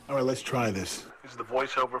All right, let's try this. This is the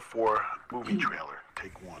voiceover for movie trailer.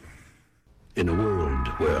 Take one. In a world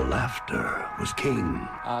where laughter was king.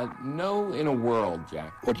 No in a world,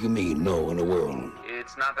 Jack. What do you mean, no in a world?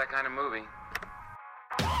 It's not that kind of movie.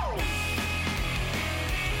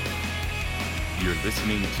 You're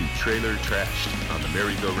listening to Trailer Trashed on the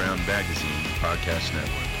Merry-Go-Round Magazine Podcast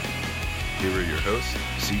Network. Here are your hosts,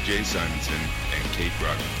 CJ Simonson and Kate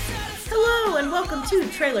Brogdon. Hello, and welcome to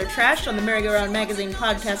Trailer Trashed on the Merry-Go-Round Magazine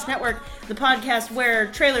Podcast Network, the podcast where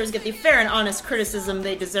trailers get the fair and honest criticism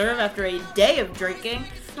they deserve after a day of drinking.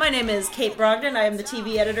 My name is Kate Brogdon. I am the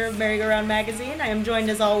TV editor of Merry-Go-Round Magazine. I am joined,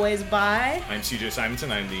 as always, by... I'm CJ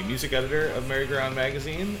Simonson. I'm the music editor of Merry-Go-Round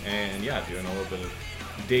Magazine, and doing a little bit of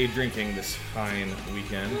day drinking this fine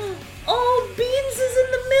weekend. Oh, Beans is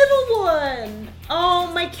in the middle one!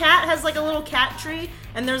 Oh, my cat has like a little cat tree,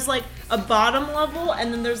 and there's like a bottom level,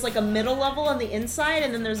 and then there's like a middle level on the inside,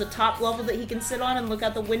 and then there's a top level that he can sit on and look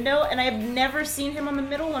out the window, and I have never seen him on the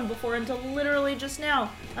middle one before until literally just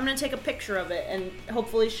now. I'm gonna take a picture of it and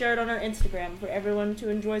hopefully share it on our Instagram for everyone to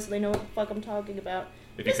enjoy so they know what the fuck I'm talking about.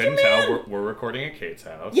 If you couldn't tell, we're recording at Kate's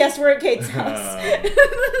house. Yes, we're at Kate's house.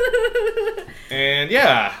 And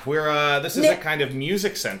we're this is a kind of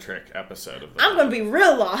music-centric episode of the I'm gonna be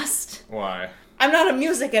real lost. Why? I'm not a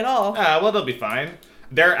music at all. Well, they'll be fine.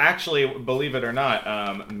 There are actually, believe it or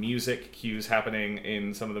not, music cues happening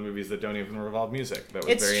in some of the movies that don't even involve music. That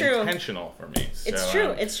was very intentional for me. So,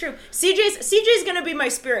 It's true. CJ's gonna be my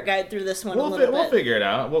spirit guide through this one. We'll figure it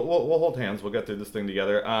out. We'll hold hands. We'll get through this thing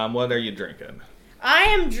together. What are you drinking? I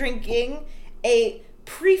am drinking a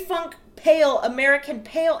pre-funk pale American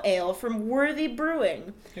pale ale from Worthy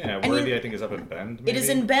Brewing. Yeah, Worthy I think is up in Bend, maybe? It is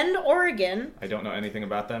in Bend, Oregon. I don't know anything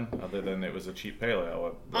about them other than it was a cheap pale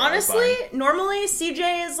ale. Honestly, normally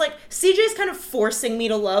CJ's kind of forcing me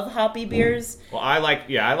to love hoppy beers. Well, I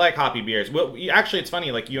like hoppy beers. Well, actually, it's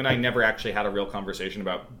funny, like you and I never actually had a real conversation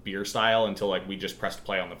about beer style until like we just pressed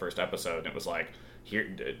play on the first episode, and it was like,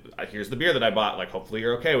 here's the beer that I bought, like hopefully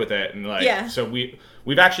you're okay with it, and so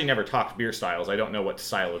we've actually never talked beer styles. I don't know what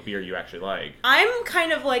style of beer you actually like. I'm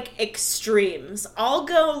kind of like extremes. I'll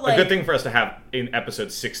go like a good thing for us to have in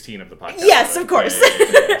episode 16 of the podcast. Yes, of course.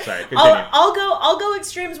 Sorry, continue. I'll go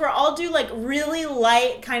extremes where I'll do like really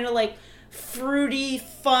light, kind of like fruity,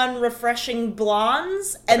 fun, refreshing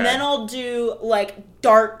blondes, and then I'll do like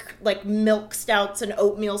dark, like milk stouts and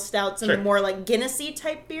oatmeal stouts and the more like Guinnessy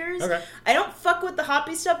type beers. Okay. I don't fuck with the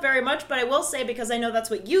hoppy stuff very much, but I will say, because I know that's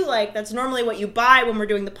what you like, that's normally what you buy when we're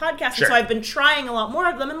doing the podcast, and so I've been trying a lot more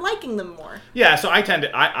of them and liking them more. Yeah, so I tend to,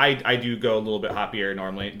 I do go a little bit hoppier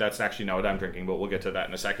normally. That's actually not what I'm drinking, but we'll get to that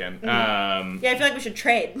in a second. Mm-hmm. I feel like we should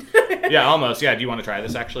trade. Yeah, almost. Yeah, do you want to try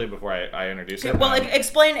this actually before I introduce it? Well,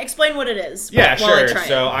 explain what it is. Yeah, sure.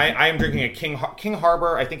 So I am drinking a King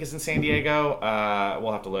Harbor, I think it's in San Diego.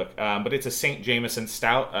 We'll have to look. But it's a St. Jameson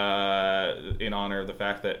Stout in honor of the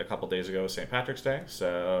fact that a couple days ago was St. Patrick's Day.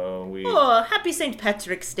 So happy St.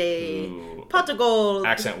 Patrick's Day. Pot of gold.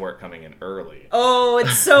 Accent work coming in early. Oh, it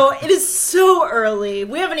is so early.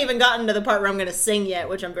 We haven't even gotten to the part where I'm going to sing yet,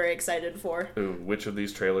 which I'm very excited for. Ooh, which of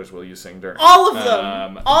these trailers will you sing during? All of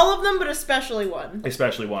them. All of them, but especially one. This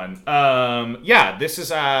is...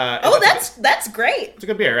 that's great. It's a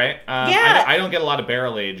good beer, right? I don't get a lot of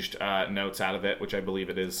barrel-aged notes out of it, which I believe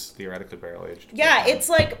it is theoretically barrel-aged. Yeah, it's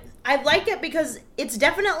like, I like it because it's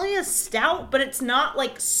definitely a stout, but it's not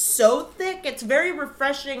like so thick. It's very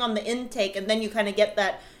refreshing on the intake, and then you kind of get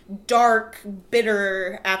that dark,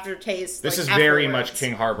 bitter aftertaste. This is very much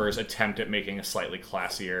King Harbor's attempt at making a slightly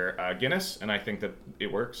classier Guinness, and I think that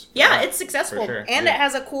it works. Yeah, it's successful. Sure. And it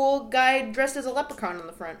has a cool guy dressed as a leprechaun on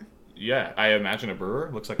the front. Yeah, I imagine a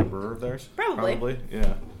brewer. Looks like a brewer of theirs. Probably.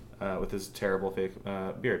 Yeah. With his terrible fake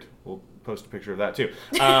beard. We'll post a picture of that too.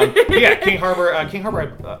 King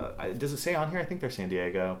Harbor. Does it say on here? I think they're San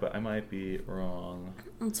Diego, but I might be wrong.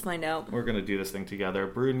 Let's find out. We're gonna do this thing together.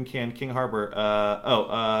 Brewed and canned King Harbor.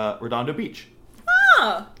 Redondo Beach.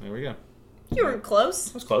 Oh. There we go. You were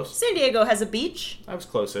close. I was close. San Diego has a beach. I was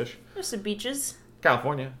close-ish. There's some beaches.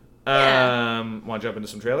 California. Yeah. Want to jump into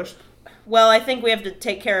some trailers? Well, I think we have to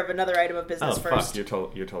take care of another item of business first.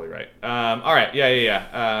 Fuck. You're totally right. All right.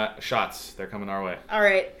 Yeah. Shots. They're coming our way. All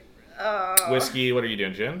right. Whiskey. What are you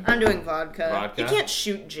doing, gin? I'm doing vodka. You can't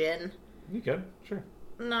shoot gin. You could. Sure.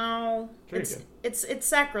 No. Sure it's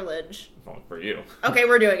sacrilege. Well, for you. Okay,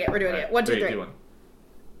 we're doing it. We're doing it. 1, 2,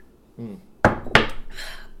 3.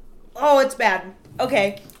 Oh, it's bad.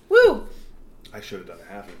 Okay. Woo. I should have done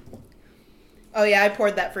a half. Oh, yeah, I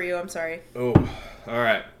poured that for you. I'm sorry. Oh, all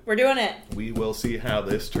right. We're doing it. We will see how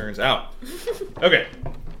this turns out. Okay.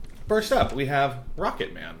 First up, we have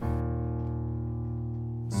Rocket Man.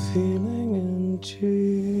 Feeling in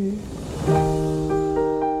cheese.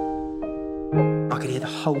 I could hear the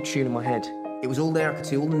whole tune in my head. It was all there, I could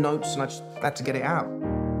see all the notes, and I just had to get it out.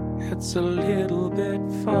 It's a little bit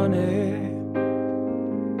funny,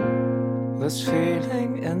 this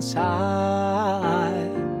feeling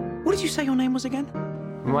inside. What did you say your name was again?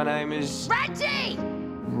 My name is... Reggie!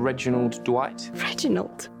 Reginald Dwight.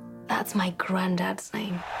 Reginald. That's my granddad's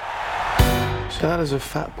name. So how does a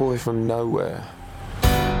fat boy from nowhere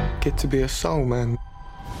get to be a soul man?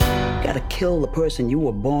 You gotta kill the person you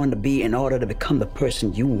were born to be in order to become the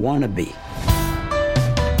person you want to be.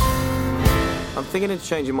 I'm thinking of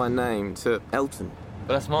changing my name to Elton.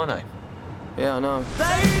 But that's my name. Yeah, I know.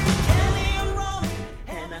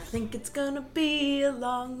 And I think it's gonna be a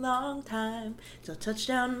long, long time till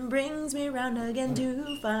touchdown brings me round again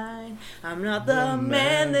to find I'm not the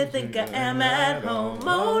man they think I am at home.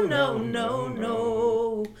 Oh, no, no,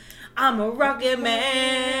 no. I'm a rocket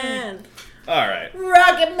man. All right.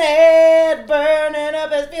 Rocket man burning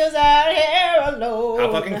up his fuse out here alone.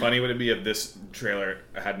 How fucking funny would it be if this trailer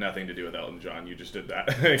had nothing to do with Elton John? You just did that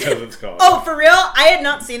because it's called. Oh, for real? I had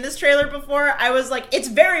not seen this trailer before. I was like, it's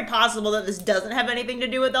very possible that this doesn't have anything to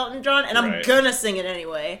do with Elton John, and I'm gonna sing it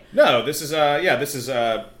anyway. No, this is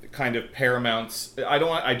kind of Paramount's. I don't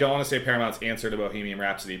want to say Paramount's answer to Bohemian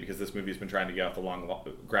Rhapsody because this movie's been trying to get off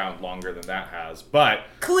the ground longer than that has. But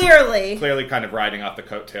clearly kind of riding off the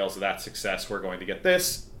coattails of that success, we're going to get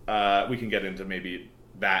this. We can get into maybe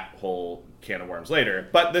that whole can of worms later.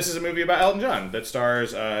 But this is a movie about Elton John that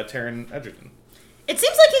stars Taron Egerton. It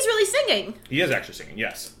seems like he's really singing. He is actually singing,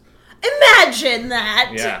 yes. Imagine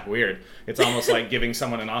that! Yeah, weird. It's almost like giving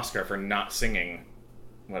someone an Oscar for not singing.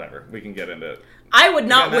 Whatever. We can get into it. I would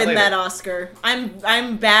not win that Oscar.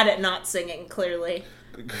 I'm bad at not singing, clearly.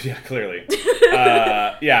 Yeah, clearly.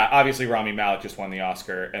 Obviously Rami Malek just won the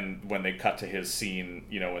Oscar, and when they cut to his scene,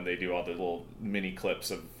 when they do all the little mini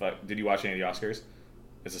clips of... did you watch any of the Oscars?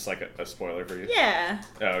 Is this like a spoiler for you? Yeah.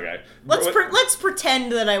 Oh, okay. Let's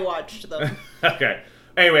pretend that I watched them. Okay.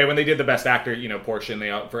 Anyway, when they did the Best Actor, portion,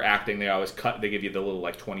 for acting, they always they give you the little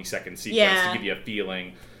 20-second sequence to give you a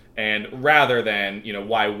feeling. And rather than,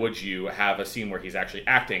 why would you have a scene where he's actually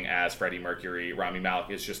acting as Freddie Mercury, Rami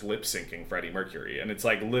Malek is just lip-syncing Freddie Mercury. And it's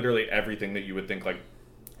literally everything that you would think,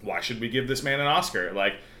 why should we give this man an Oscar?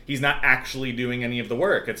 He's not actually doing any of the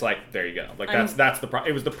work. It's there you go. That's the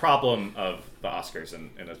it was the problem of the Oscars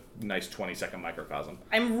in a nice 20-second microcosm.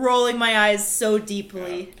 I'm rolling my eyes so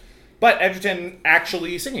deeply. Yeah. But Egerton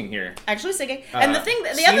actually singing here. Actually singing. And the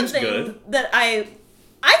other thing that I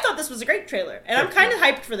thought this was a great trailer, and I'm kind of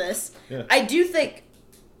hyped for this. Yeah. I do think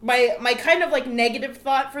my kind of negative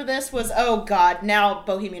thought for this was, oh god, now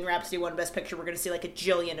Bohemian Rhapsody won Best Picture, we're going to see a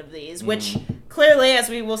jillion of these, which clearly, as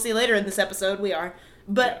we will see later in this episode, we are.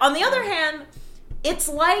 But on the other hand, it's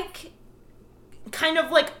kind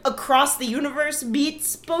of Across the Universe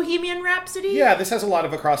beats Bohemian Rhapsody. Yeah, this has a lot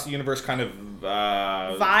of Across the Universe kind of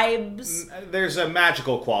vibes. There's a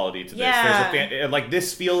magical quality to this. Yeah. There's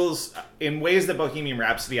this feels in ways that Bohemian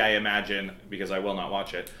Rhapsody, I imagine, because I will not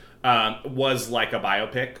watch it, was like a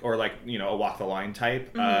biopic or a Walk the Line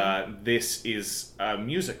type. Mm-hmm. This is a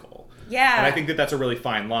musical. Yeah. And I think that that's a really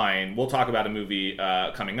fine line. We'll talk about a movie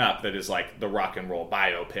coming up that is the rock and roll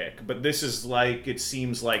biopic. But this is it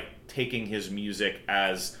seems like taking his music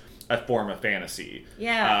as a form of fantasy.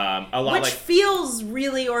 Yeah. Which feels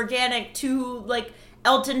really organic to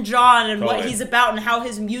Elton John and what he's about and how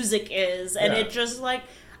his music is. And it just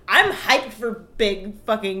I'm hyped for big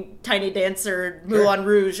fucking Tiny Dancer, Moulin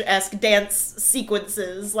Rouge-esque dance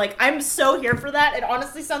sequences. I'm so here for that. It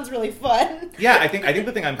honestly sounds really fun. Yeah, I think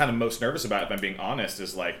the thing I'm kind of most nervous about, if I'm being honest,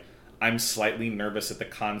 is I'm slightly nervous at the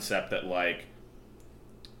concept that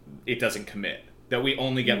it doesn't commit. That we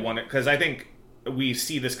only get one, because I think we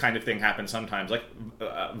see this kind of thing happen sometimes.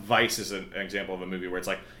 Vice is an example of a movie where it's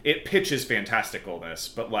it pitches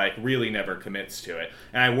fantasticalness, but really never commits to it.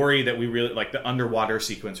 And I worry that we really the underwater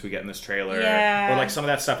sequence we get in this trailer, or some of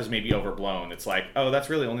that stuff is maybe overblown. It's oh, that's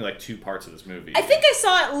really only 2 parts of this movie. I think I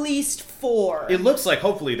saw at least 4. It looks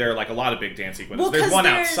hopefully there are a lot of big dance sequences. There's one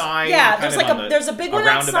outside. Yeah, there's a big one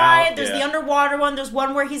outside. There's the underwater one. There's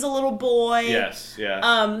one where he's a little boy. Yes,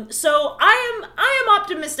 yeah. So I am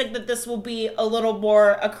optimistic that this will be a little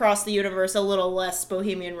more Across the Universe, a little less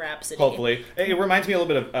Bohemian Rhapsody. Hopefully. It reminds me a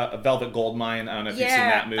little bit of Velvet Goldmine. I don't know if you've seen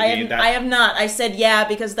that movie. I have not. I said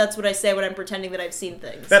because that's what I say when I'm pretending that I've seen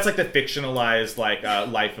things. That's the fictionalized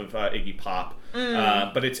life of Iggy Pop.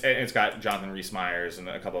 But it's got Jonathan Rhys-Meyers and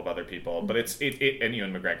a couple of other people. But it and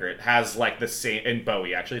Ewan McGregor. It has the same, and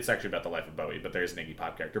Bowie actually. It's actually about the life of Bowie, but there's an Iggy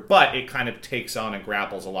Pop character. But it kind of takes on and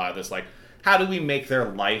grapples a lot of this how do we make their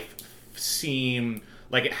life seem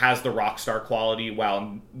like it has the rock star quality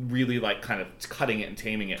while really like kind of cutting it and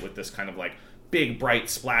taming it with this kind of like big, bright,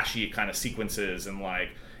 splashy kind of sequences, and like,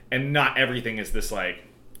 and not everything is this like,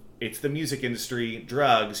 it's the music industry,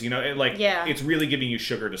 drugs, you know, it's really giving you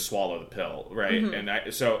sugar to swallow the pill, right? Mm-hmm.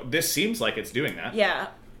 And so this seems like it's doing that. Yeah.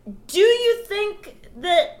 Do you think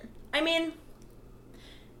that, I mean,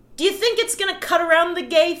 do you think it's going to cut around the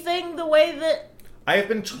gay thing the way that... I have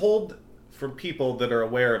been told from people that are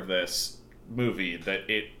aware of this movie that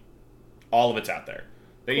all of it's out there.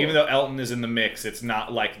 That even though Elton is in the mix, it's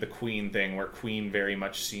not like the Queen thing, where Queen very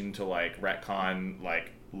much seemed to like retcon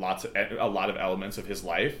like a lot of elements of his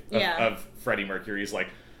life, of Freddie Mercury's like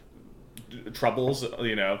troubles,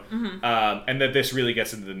 you know, and that this really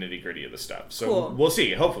gets into the nitty gritty of the stuff. So we'll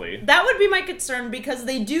see. Hopefully, that would be my concern, because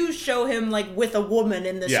they do show him like with a woman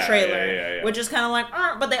in this trailer, which is kind of like,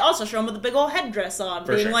 but they also show him with a big old headdress on,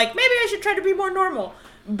 being like, maybe I should try to be more normal.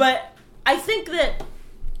 But I think that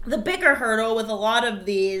the bigger hurdle with a lot of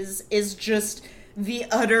these is just the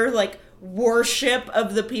utter, like, worship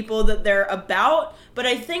of the people that they're about. But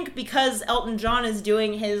I think because Elton John is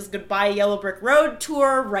doing his Goodbye Yellow Brick Road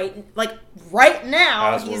tour right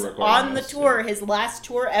now, he's on the tour, his last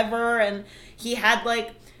tour ever, and he had,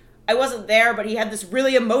 like, I wasn't there, but he had this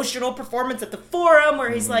really emotional performance at the Forum where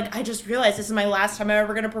he's like, I just realized this is my last time I'm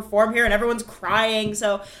ever going to perform here, and everyone's crying.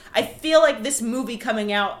 So I feel like this movie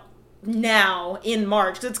coming out now in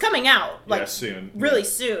March, because it's coming out like soon, really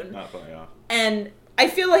soon, not funny, and I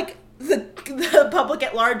feel like the public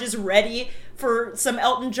at large is ready for some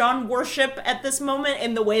Elton John worship at this moment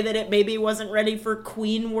in the way that it maybe wasn't ready for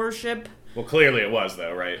Queen worship. Well, clearly it was,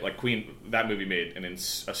 though, right? Like Queen, that movie made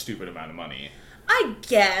a stupid amount of money, I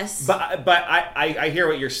guess. But I hear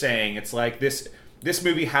what you're saying. It's like this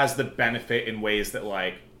movie has the benefit in ways that,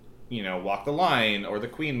 like, you know, Walk the Line or the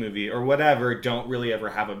Queen movie or whatever don't really ever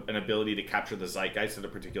have an ability to capture the zeitgeist at a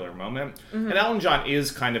particular moment. And Elton John is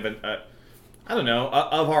kind of I don't know,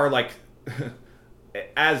 of our, like,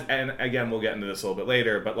 and again, we'll get into this a little bit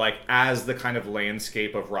later, but, like, as the kind of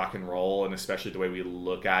landscape of rock and roll, and especially the way we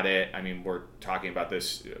look at it, I mean, we'll talk about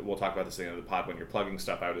this at the end of the pod when you're plugging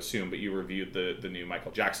stuff, I would assume, but you reviewed the new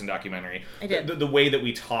Michael Jackson documentary. I did. The way that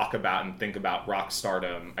we talk about and think about rock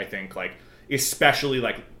stardom, I think, like, especially,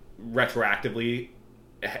 like, retroactively,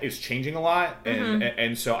 is changing a lot,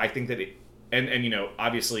 and so I think that and you know,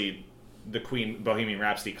 obviously the Queen Bohemian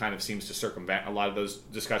Rhapsody kind of seems to circumvent a lot of those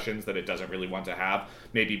discussions that it doesn't really want to have,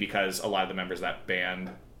 maybe because a lot of the members of that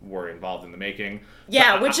band were involved in the making.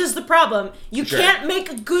 Yeah, which is the problem. You can't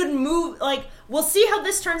make a good move. Like, we'll see how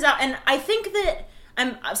this turns out, and I think that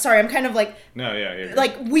I'm sorry, I'm kind of like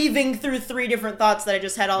like weaving through three different thoughts that I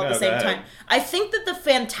just had all at the same time. I think that the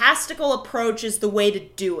fantastical approach is the way to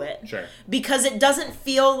do it. Sure. Because it doesn't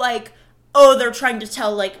feel like, oh, they're trying to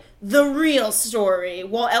tell like the real story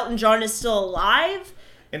while Elton John is still alive.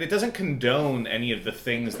 And it doesn't condone any of the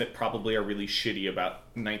things that probably are really shitty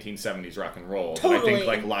about 1970s rock and roll. Totally. But I think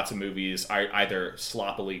like lots of movies either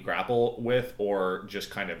sloppily grapple with or just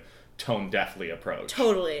kind of tone deafly approach.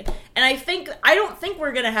 Totally. And I don't think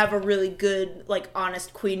we're gonna have a really good, like,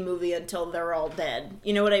 honest Queen movie until they're all dead.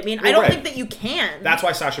 You know what I mean? Well, I don't think that you can. That's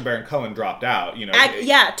why Sacha Baron Cohen dropped out, you know.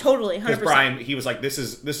 Yeah, totally, 100%. Because Brian, he was like, this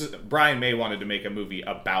is Brian May wanted to make a movie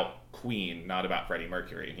about Queen, not about Freddie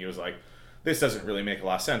Mercury. And he was like, this doesn't really make a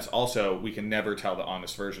lot of sense. Also, we can never tell the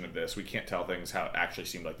honest version of this. We can't tell things how it actually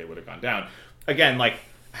seemed like they would have gone down. Again, like,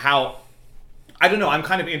 how... I don't know. I'm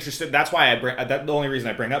kind of interested. That's why the only reason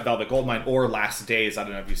I bring up Velvet Goldmine or Last Days. I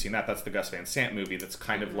don't know if you've seen that. That's the Gus Van Sant movie. That's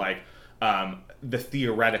kind of like the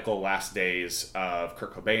theoretical last days of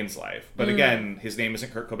Kurt Cobain's life. But again, his name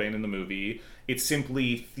isn't Kurt Cobain in the movie. It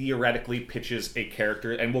simply theoretically pitches a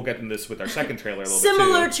character, and we'll get into this with our second trailer a little bit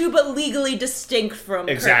similar to, but legally distinct from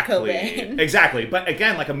Kurt Cobain. Exactly. But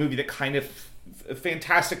again, like a movie that kind of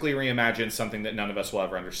fantastically reimagines something that none of us will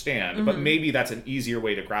ever understand. But maybe that's an easier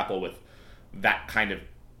way to grapple with that kind of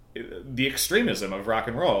the extremism of rock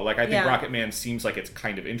and roll. Like, I think Rocket Man seems like it's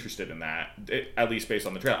kind of interested in that, at least based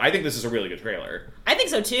on the trailer. I think this is a really good trailer. I think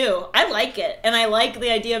so too. I like it, and I like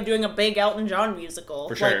the idea of doing a big Elton John musical.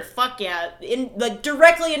 For sure. Like, fuck yeah,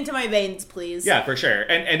 directly into my veins, please. Yeah, for sure,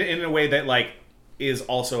 and in a way that like is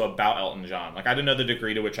also about Elton John. Like, I don't know the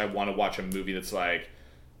degree to which I want to watch a movie that's like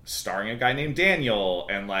starring a guy named Daniel,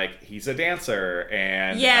 and like he's a dancer,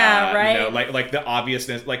 and right, you know, like the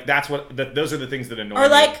obviousness, like that's what those are the things that annoy me. Or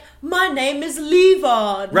like, my name is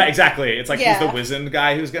Levon. Right, exactly. It's like he's the wizened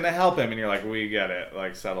guy who's gonna help him, and you're like, we get it.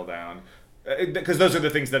 Like, settle down. Because those are the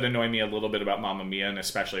things that annoy me a little bit about Mamma Mia, and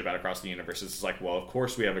especially about Across the Universe. It's like, well, of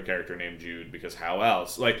course we have a character named Jude, because how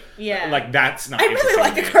else? Like, like that's not. I really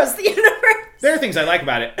like Across the Universe. There are things I like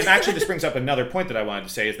about it. And actually, this brings up another point that I wanted to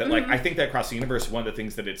say is that, like, I think that Across the Universe, one of the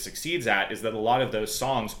things that it succeeds at is that a lot of those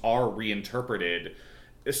songs are reinterpreted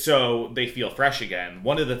so they feel fresh again.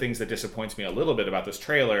 One of the things that disappoints me a little bit about this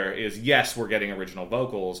trailer is, yes, we're getting original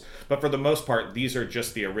vocals, but for the most part, these are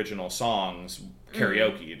just the original songs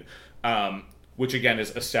karaoke'd, which again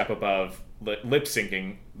is a step above lip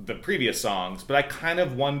syncing the previous songs. But I kind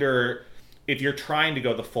of wonder if you're trying to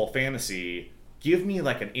go the full fantasy, give me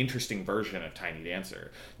like an interesting version of Tiny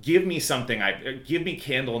Dancer. Give me something. Give me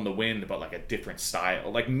Candle in the Wind, but like a different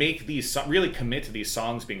style. Like make these really commit to these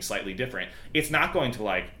songs being slightly different. It's not going to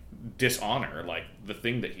like dishonor like the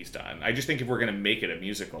thing that he's done. I just think if we're going to make it a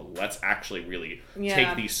musical, let's actually really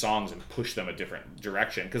take these songs and push them a different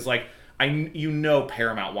direction. Because like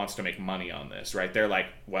Paramount wants to make money on this, right? They're like,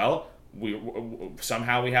 well,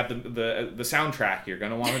 somehow we have the soundtrack. You're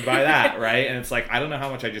going to want to buy that, right? And it's like, I don't know how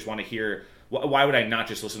much I just want to hear. Why would I not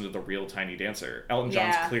just listen to the real Tiny Dancer? Elton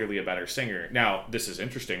John's clearly a better singer. Now, this is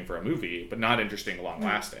interesting for a movie, but not interesting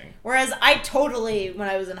long-lasting. Whereas I totally, when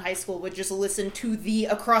I was in high school, would just listen to the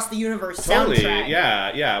Across the Universe soundtrack.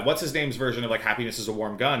 Yeah. What's his name's version of like Happiness is a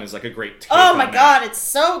Warm Gun is like a great take Oh my god, it's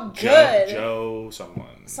so good. Joe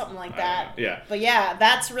someone. Something like that. Yeah. But yeah,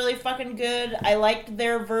 that's really fucking good. I liked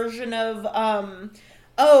their version of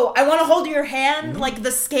Oh, I Want to Hold Your Hand, like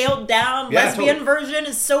the scaled down lesbian version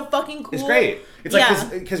is so fucking cool. It's great. It's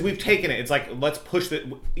like, because we've taken it, it's like, let's push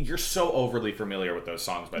the, you're so overly familiar with those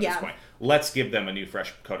songs by this point. Let's give them a new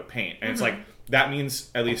fresh coat of paint. And it's like, that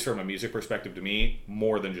means, at least from a music perspective to me,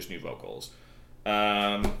 more than just new vocals.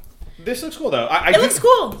 This looks cool though. It looks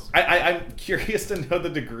cool. I'm curious to know the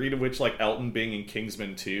degree to which like Elton being in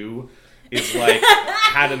Kingsman 2 is like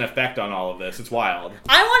had an effect on all of this. It's wild.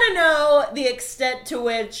 I want to know the extent to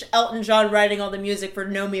which Elton John writing all the music for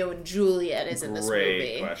Romeo and Juliet is in this movie.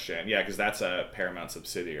 Great question. Yeah, because that's a Paramount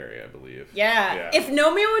subsidiary, I believe. Yeah. If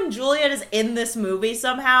Romeo and Juliet is in this movie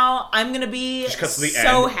somehow, I'm gonna be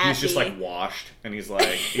so happy. He's just like washed, and he's like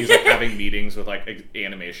having meetings with like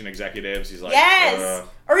animation executives. He's like,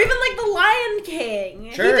 or even like the Lion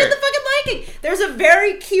King. Sure. He did the fucking Lion King. There's a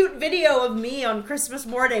very cute video of me on Christmas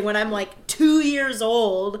morning when I'm like 2 years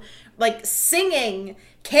old, like singing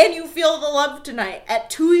 "Can You Feel the Love Tonight" at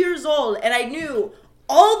 2 years old, and I knew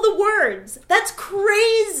all the words. That's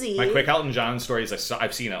crazy. My quick Elton John story is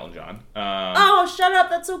I've seen Elton John. Oh, shut up!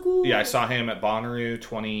 That's so cool. Yeah, I saw him at Bonnaroo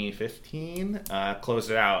 2015.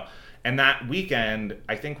 Closed it out. And that weekend,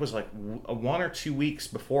 I think, was like 1 or 2 weeks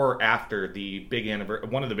before or after the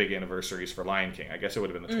one of the big anniversaries for Lion King. I guess it would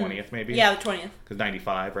have been the 20th, maybe? Yeah, the 20th. Because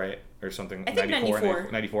 95, right? Or something. I think 94.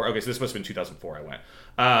 94. Okay, so this must have been 2004 I went.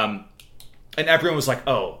 And everyone was like,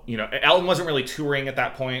 oh, Elton wasn't really touring at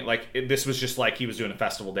that point. Like, this was just like he was doing a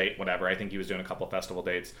festival date, whatever. I think he was doing a couple of festival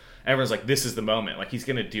dates. And everyone's like, this is the moment. Like, he's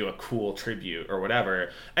going to do a cool tribute or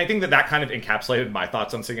whatever. I think that kind of encapsulated my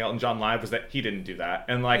thoughts on seeing Elton John live was that he didn't do that.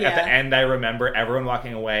 And, like, at the end, I remember everyone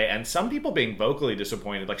walking away and some people being vocally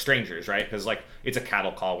disappointed, like strangers, right? Because, like, it's a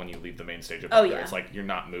cattle call when you leave the main stage of It's like, you're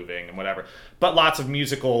not moving and whatever. But lots of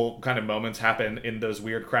musical kind of moments happen in those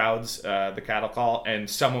weird crowds, the cattle call. And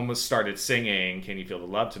someone started singing "Can You Feel the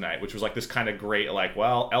Love Tonight," which was like this kind of great, like,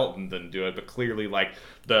 well, Elton didn't do it, but clearly like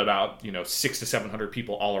the about 600 to 700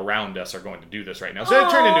 people all around us are going to do this right now. So it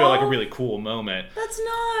turned into like a really cool moment. That's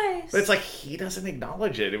nice. But it's like he doesn't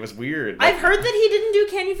acknowledge it. It was weird. I've heard that he didn't do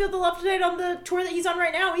 "Can You Feel the Love Tonight" on the tour that he's on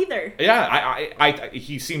right now either. Yeah,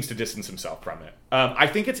 he seems to distance himself from it. I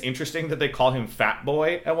think it's interesting that they call him Fat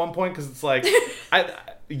Boy at one point because it's like,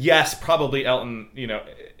 yes, probably Elton.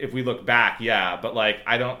 If we look back, but like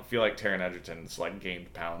I don't feel like Taron Egerton's like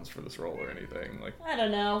gained pounds for this role or anything. Like I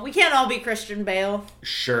don't know. We can't all be Christian Bale.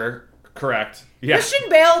 Sure, correct. Yeah, Christian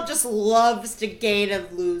Bale just loves to gain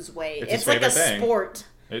and lose weight. It's like a sport.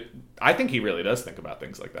 I think he really does think about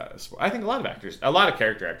things like that. I think a lot of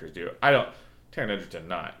character actors do. Taron Egerton,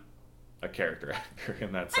 not a character actor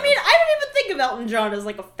in that sense. I mean, I don't even think of Elton John as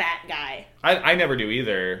like a fat guy. I never do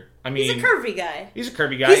either. I mean, he's a curvy guy. He's a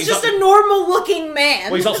curvy guy. He's just a normal-looking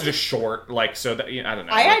man. Well, he's also just short, like, so that, I don't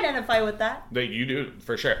know. I identify with that. That you do,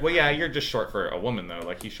 for sure. Well, yeah, you're just short for a woman, though.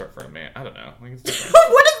 Like, he's short for a man. I don't know. Like, it's different.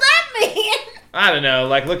 What does that mean? I don't know.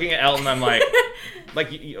 Like, looking at Elton, I'm like,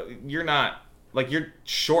 you're not, like, you're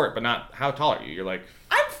short, but not, how tall are you? You're like...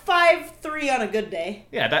 I'm 5'3" on a good day.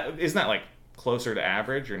 Yeah, isn't that, like, closer to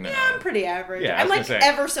average or no? Yeah, I'm pretty average. Yeah, I'm like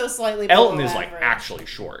ever so slightly below Elton is average. Like actually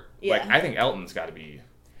short. Yeah. Like I think Elton's got to be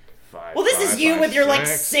 5'5". Well, this is you with your like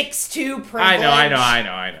 6'2" privilege.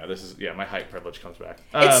 I know. This is my height privilege comes back.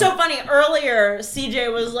 It's so funny. Earlier,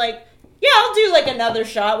 CJ was like, "Yeah, I'll do like another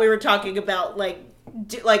shot." We were talking about like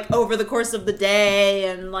over the course of the day,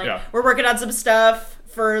 and like we're working on some stuff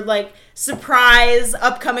for like surprise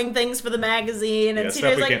upcoming things for the magazine, and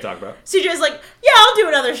stuff CJ's we like, can't talk about. CJ's like, yeah, I'll do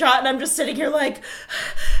another shot, and I'm just sitting here like,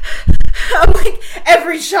 I'm like,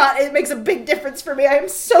 every shot it makes a big difference for me. I am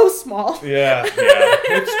so small. Yeah,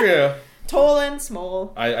 it's true. Tall and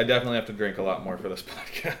small. I definitely have to drink a lot more for this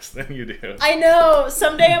podcast than you do. I know.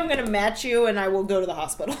 Someday I'm gonna match you, and I will go to the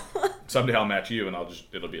hospital. Someday I'll match you, and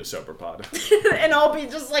it'll be a sober pod. And I'll be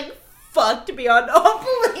just like fucked beyond all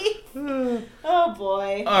belief. Oh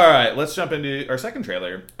boy. All right, let's jump into our second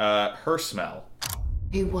trailer. Her Smell.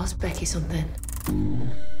 Who was Becky something?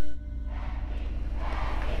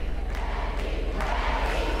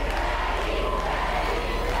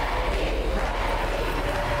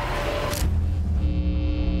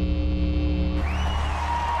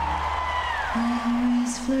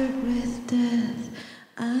 Flirt with death.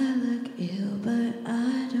 I look ill, but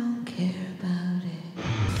I don't care about it.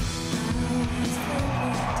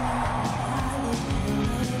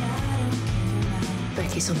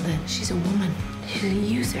 Becky something. She's a woman. She's a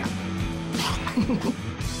user.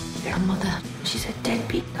 A mother. She's a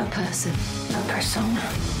deadbeat. A person. A persona.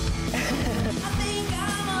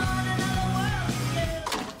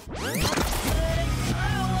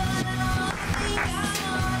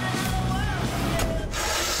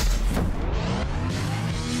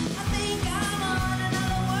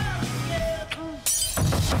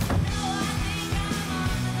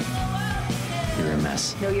 You're a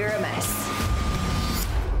mess. No, you're a mess.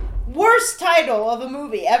 Worst title of a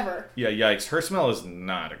movie ever. Yeah, yikes. Her Smell is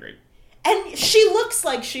not a great... And she looks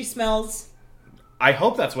like she smells. I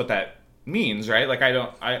hope that's what that means, right? Like,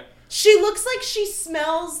 She looks like she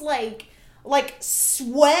smells like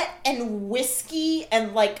sweat and whiskey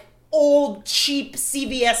and like old cheap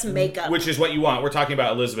CVS makeup. Which is what you want. We're talking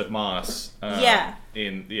about Elizabeth Moss. Yeah.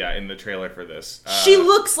 In the trailer for this. She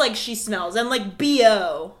looks like she smells, and like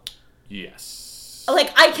BO. Yes.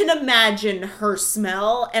 Like, I can imagine her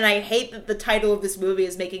smell, and I hate that the title of this movie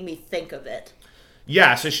is making me think of it.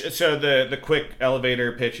 Yeah, so the quick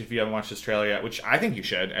elevator pitch, if you haven't watched this trailer yet, which I think you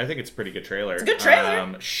should. I think it's a pretty good trailer. It's a good trailer.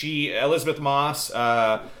 Elizabeth Moss,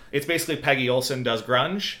 it's basically Peggy Olson does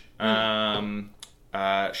grunge.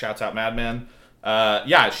 Shouts out Mad Men.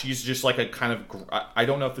 She's just like a kind of... I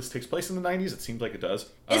don't know if this takes place in the 90s. It seems like it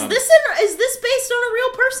does. Is this based on a real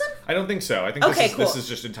person? I don't think so. I think this is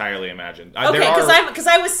just entirely imagined. Okay, because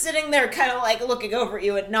I was sitting there kind of like looking over at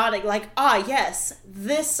you and nodding like, yes,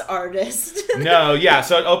 this artist. No, yeah.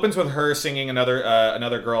 So it opens with her singing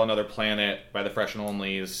Another Girl, Another Planet by the Fresh and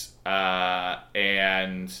Onlys.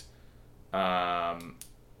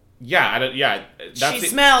 She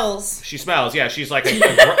smells. She smells. Yeah, she's like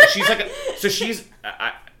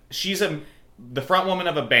she's the front woman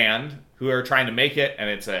of a band who are trying to make it, and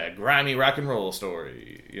it's a grimy rock and roll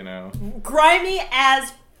story, you know. Grimy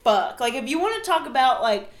as fuck. Like, if you want to talk about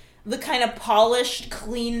like the kind of polished,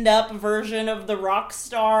 cleaned up version of the rock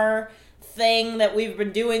star thing that we've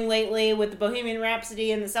been doing lately with the Bohemian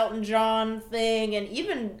Rhapsody and the Elton John thing, and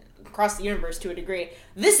even Across the Universe to a degree,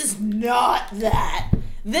 this is not that.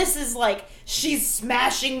 This is like, she's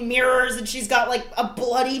smashing mirrors and she's got like a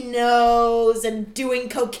bloody nose and doing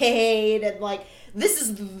cocaine and like, this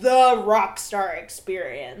is the rock star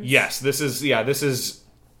experience. Yes, this is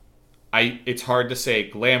it's hard to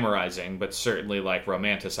say glamorizing, but certainly like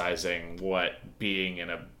romanticizing what being in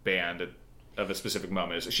a band of a specific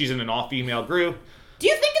moment is. She's in an all-female group. Do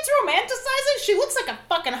you think it's romanticizing? She looks like a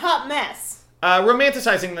fucking hot mess.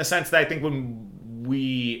 Romanticizing in the sense that I think when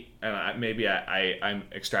I'm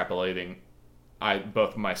extrapolating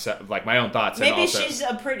both myself, like my own thoughts. Maybe and also, she's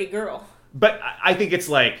a pretty girl. But I think it's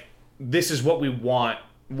like, this is what we want.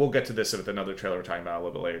 We'll get to this with another trailer we're talking about a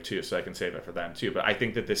little bit later too, so I can save it for them too. But I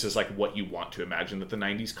think that this is like what you want to imagine that the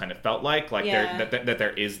 90s kind of felt like that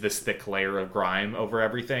there is this thick layer of grime over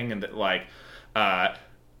everything, and that like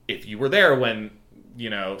if you were there when, you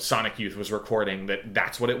know, Sonic Youth was recording,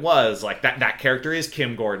 that's what it was like. That character is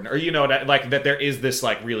Kim Gordon, or you know, that there is this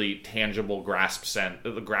like really tangible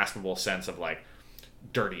graspable sense of like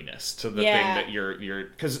dirtiness to the thing that you're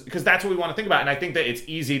because that's what we want to think about. And I think that it's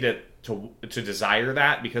easy to desire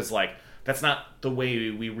that, because like that's not the way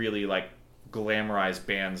we really like glamorize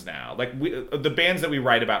bands now. Like the bands that we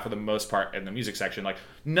write about for the most part in the music section, like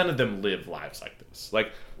none of them live lives like this.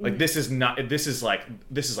 Like this is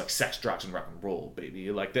like sex, drugs, and rock and roll,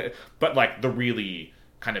 baby. Like but like the really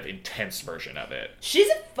kind of intense version of it. She's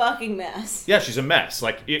a fucking mess. Yeah, she's a mess.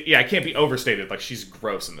 Like it can't be overstated. Like she's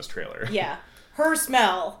gross in this trailer. Yeah, her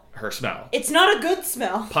smell. It's not a good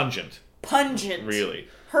smell. Pungent. Really.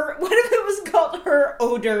 What if it was called her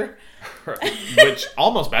odor? Which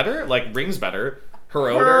almost better, like rings better.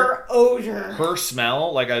 Her odor. Her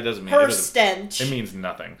smell, like, it doesn't mean... Her stench. It means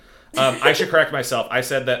nothing. I should correct myself. I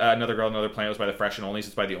said that Another Girl, Another Planet was by the Fresh and Onlys.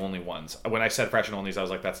 It's by the Only Ones. When I said Fresh and Onlys, I was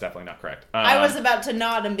like, that's definitely not correct. I was about to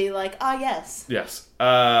nod and be like, yes. Yes.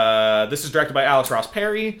 This is directed by Alex Ross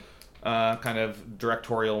Perry. Kind of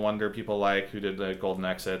directorial wonder people like, who did the Golden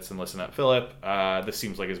Exits and Listen Up Philip. This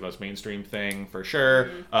seems like his most mainstream thing for sure.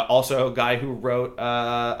 Also, a guy who wrote,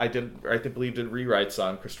 I believe did rewrites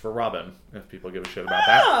on Christopher Robin, if people give a shit about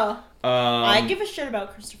that. I give a shit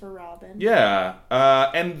about Christopher Robin. Yeah.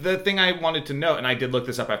 And the thing I wanted to note, and I did look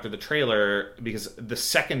this up after the trailer, because the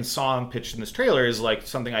second song pitched in this trailer is like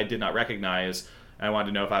something I did not recognize. And I wanted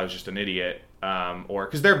to know if I was just an idiot. Or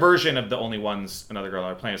because their version of The Only Ones, Another Girl,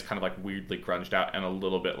 Another Planet is kind of like weirdly crunched out and a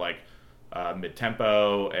little bit like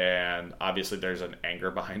mid-tempo, and obviously there's an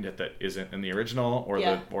anger behind it that isn't in the original or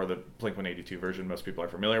the Blink-182 version most people are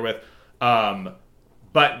familiar with.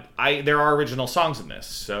 But there are original songs in this,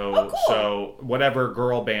 so whatever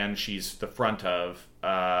girl band she's the front of,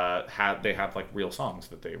 they have like real songs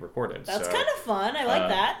that they recorded. That's kind of fun. I like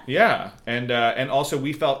that. Yeah, and also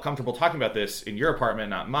we felt comfortable talking about this in your apartment,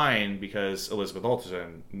 not mine, because Elizabeth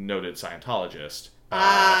Olsen, noted Scientologist.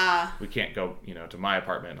 We can't go, to my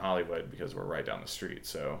apartment in Hollywood because we're right down the street,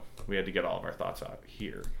 so we had to get all of our thoughts out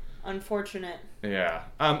here. Unfortunate. Yeah.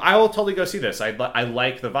 I will totally go see this. I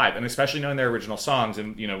like the vibe, and especially knowing their original songs.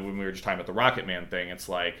 And when we were just talking about the Rocket Man thing, it's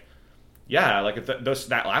like, yeah, like if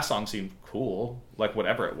that last song seemed cool, like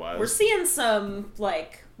whatever it was. We're seeing some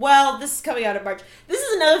this is coming out in March. This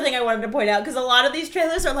is another thing I wanted to point out, because a lot of these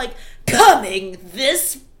trailers are like coming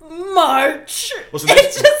this March. Well, so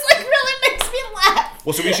it just really makes me laugh.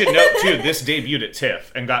 Well, so we should note too, this debuted at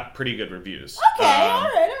TIFF and got pretty good reviews. Okay, all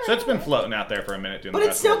right. So it's been floating out there for a minute. But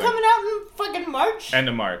it's still coming out in fucking March? End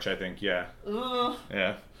of March, I think, yeah.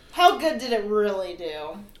 Yeah. How good did it really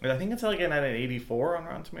do? I think it's like at an 84 on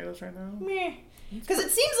Rotten Tomatoes right now. Meh. Because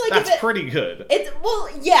it seems like that's pretty good. But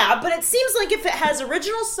it seems like if it has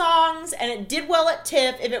original songs and it did well at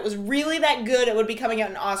TIFF, if it was really that good, it would be coming out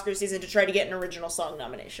in Oscar season to try to get an original song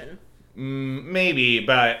nomination. Maybe,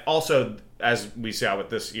 but also, as we saw with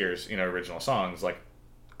this year's, original songs, like,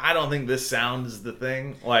 I don't think this sounds the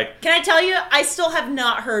thing. Like, can I tell you, I still have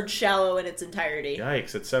not heard Shallow in its entirety.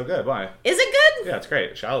 Yikes, it's so good. Why? Is it good? Yeah, it's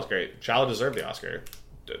great. Shallow's great. Shallow deserved the Oscar.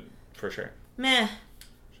 For sure. Meh.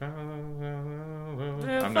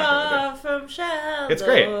 I'm not from Shallow. It's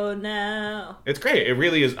great. Now. It's great. It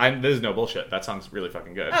really is. There's no bullshit. That song's really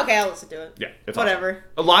fucking good. Okay, I'll listen to it. Yeah, it's whatever.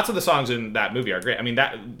 Awesome. Lots of the songs in that movie are great. I mean,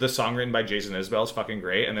 the song written by Jason Isbell is fucking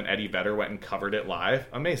great, and then Eddie Vedder went and covered it live.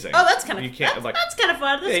 Amazing. Oh, that's kind of that's kind of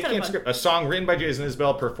fun. That's kind of fun. A song written by Jason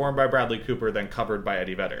Isbell, performed by Bradley Cooper, then covered by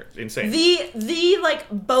Eddie Vedder. Insane. The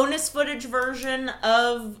bonus footage version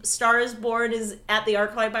of Star Is Born is at the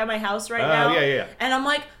ArcLight by my house right now. Yeah. And I'm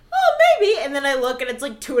like, oh, maybe. And then I look and it's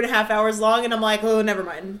like 2.5 hours long, and I'm like, oh, never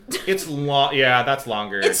mind. It's long. Yeah, that's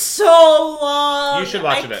longer. It's so long. You should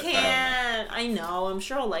watch it. I can't. I know. I'm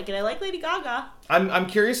sure I'll like it. I like Lady Gaga. I'm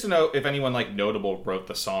curious to know if anyone notable wrote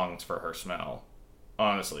the songs for Her Smell.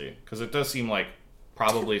 Honestly, because it does seem like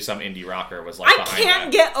probably some indie rocker was behind I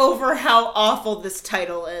can't get over how awful this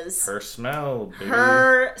title is. Her Smell, baby.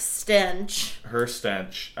 Her Stench. Her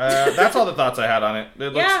Stench. That's all the thoughts I had on it.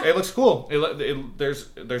 It looks cool. There's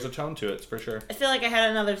a tone to it, for sure. I feel like I had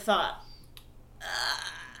another thought.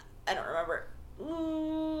 I don't remember.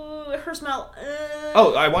 Ooh, Her Smell.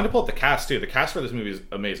 Oh, I wanted to pull up the cast too. The cast for this movie is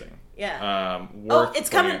amazing. Yeah. It's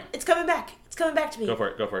coming. It's coming back. It's coming back to me. Go for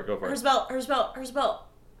it. Her Spell.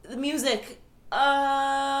 The music.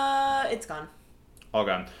 It's gone. All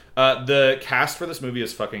gone. The cast for this movie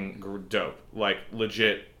is fucking dope.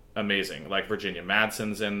 Legit amazing. Virginia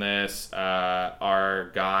Madsen's in this. Our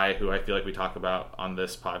guy who I feel like we talk about on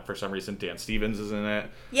this pod for some reason, Dan Stevens, is in it.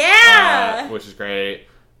 Yeah! Which is great.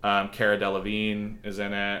 Cara Delevingne is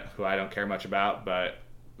in it, who I don't care much about, but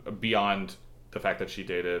beyond the fact that she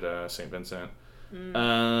dated St. Vincent.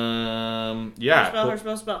 Yeah.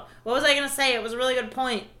 Her spell. What was I going to say? It was a really good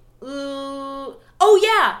point. Ooh. Oh,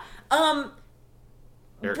 yeah.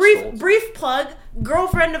 Brief plug.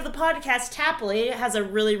 Girlfriend of the podcast, Tapley, has a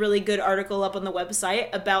really, really good article up on the website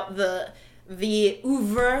about the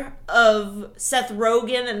oeuvre of Seth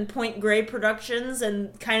Rogen and Point Grey Productions,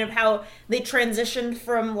 and kind of how they transitioned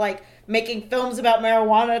from making films about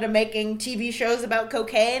marijuana to making TV shows about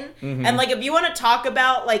cocaine. Mm-hmm. And if you want to talk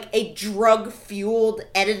about a drug fueled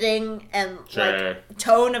editing and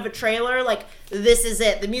tone of a trailer, this is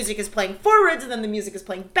it. The music is playing forwards, and then the music is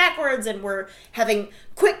playing backwards, and we're having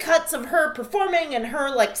quick cuts of her performing and her,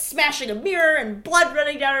 like, smashing a mirror and blood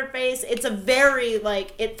running down her face. It's a very,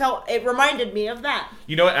 like, it reminded me of that.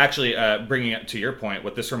 You know what, actually, bringing it to your point,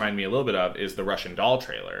 what this reminded me a little bit of is the Russian Doll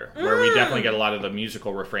trailer, where we definitely get a lot of the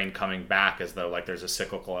musical refrain coming back as though, like, there's a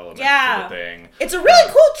cyclical element to the thing. It's a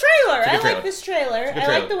really cool trailer. I trailer. like this trailer. I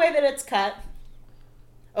like the way that it's cut.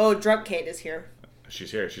 Oh, Drunk Kate is here.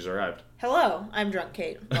 She's here. She's arrived. Hello, I'm Drunk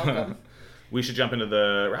Kate. Welcome. We should jump into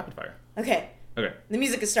the rapid fire. Okay. The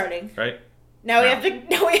music is starting. Right? Now we have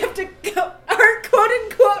to go our quote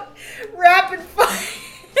unquote rapid fire.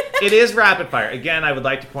 It is rapid fire. Again, I would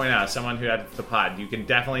like to point out, as someone who had the pod, you can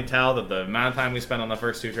definitely tell that the amount of time we spent on the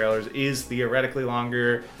first two trailers is theoretically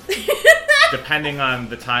longer, depending on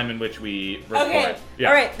the time in which we record. Okay. Yeah.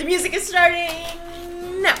 All right. The music is starting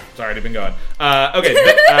now. It's already been going.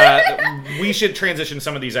 We should transition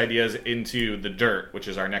some of these ideas into The Dirt, which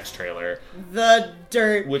is our next trailer. The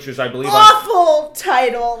Dirt. Which is, I believe... Awful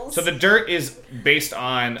titles! So The Dirt is based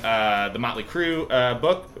on the Motley Crue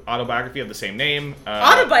book, autobiography of the same name.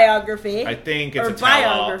 Autobiography? I think it's or a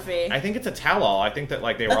tell-all. biography? I think it's a tell-all. I think that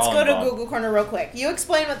like they were Let's all go involved. to Google Corner real quick. You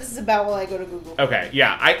explain what this is about while I go to Google. Okay,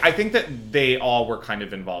 yeah. I think that they all were kind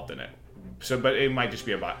of involved in it. So, but it might just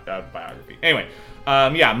be a biography. Anyway,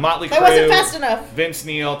 Motley Crue. That wasn't fast enough. Vince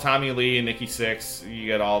Neil, Tommy Lee, Nikki Sixx. You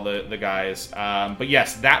get all the guys. But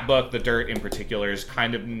yes, that book, The Dirt in particular, is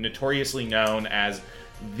kind of notoriously known as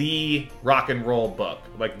the rock and roll book.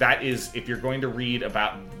 Like, that is, if you're going to read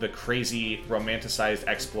about the crazy romanticized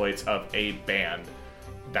exploits of a band,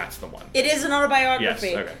 that's the one. It is an autobiography.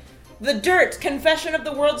 Yes, okay. The Dirt, Confession of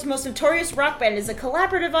the World's Most Notorious Rock Band, is a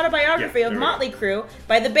collaborative autobiography of Motley Crue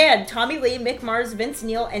by the band Tommy Lee, Mick Mars, Vince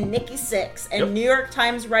Neil, and Nikki Sixx, and New York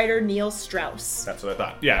Times writer Neil Strauss. That's what I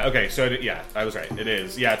thought. Yeah, okay, so I was right. It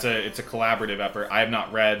is. Yeah, it's a collaborative effort. I have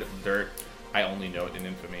not read Dirt. I only know it in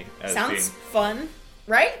infamy. As Sounds fun,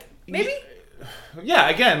 right? Maybe? Yeah,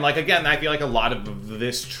 again, I feel like a lot of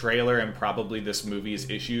this trailer and probably this movie's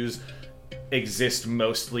issues exist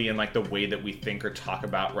mostly in like the way that we think or talk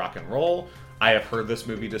about rock and roll. I have heard this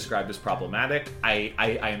movie described as problematic. I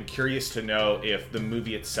am curious to know if the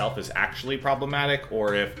movie itself is actually problematic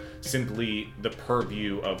or if simply the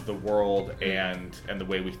purview of the world and the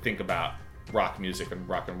way we think about rock music and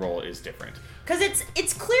rock and roll is different. Because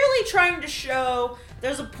it's clearly trying to show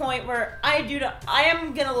there's a point where I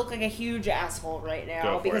am gonna look like a huge asshole right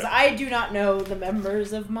now because I do not know the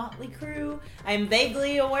members of Motley Crue. I'm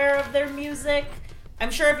vaguely aware of their music.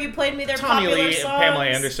 I'm sure if you played me their Tommy popular Lee, songs, Pamela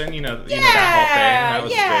Anderson, you know that whole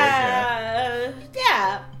thing. That was great.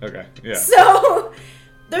 Yeah. Okay. Yeah. So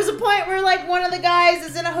there's a point where like one of the guys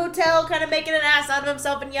is in a hotel, kind of making an ass out of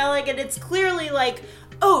himself and yelling, and it's clearly like,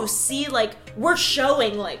 oh, see, like we're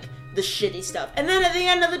showing like the shitty stuff. And then at the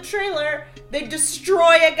end of the trailer, they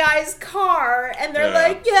destroy a guy's car, and they're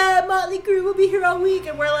like, yeah, Motley Crue will be here all week,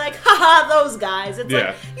 and we're like, haha, those guys. It's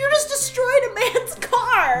like, you just destroyed a man's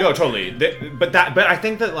car. No, totally. But I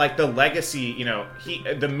think that like the legacy, you know,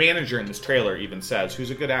 the manager in this trailer even says, who's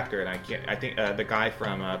a good actor, and I think the guy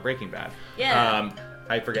from Breaking Bad. Yeah.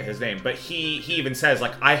 I forget his name, but he even says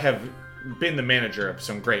like, I have been the manager of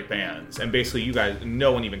some great bands, and basically you guys,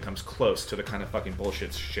 no one even comes close to the kind of fucking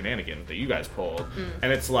bullshit shenanigans that you guys pulled.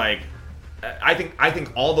 And it's like, I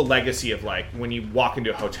think all the legacy of like when you walk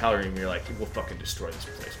into a hotel room, you're like, we'll fucking destroy this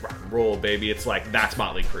place, rock and roll, baby. It's like that's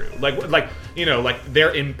Motley Crue. Like you know, like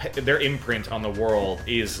their imprint on the world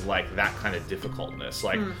is like that kind of difficultness.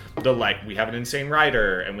 Like we have an insane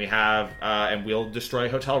writer, and we have and we'll destroy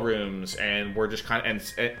hotel rooms, and we're just kind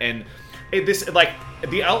of and. This like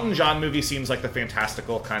the Elton John movie seems like the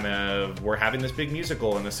fantastical kind of we're having this big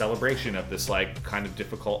musical and the celebration of this like kind of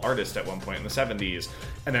difficult artist at one point in the 70s,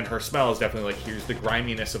 and then Her Smell is definitely like here's the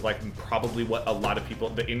griminess of like probably what a lot of people,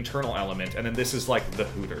 the internal element, and then this is like the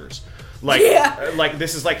Hooters, like like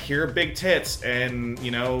this is like here are big tits and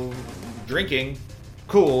you know drinking.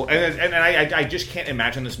 Cool, and I just can't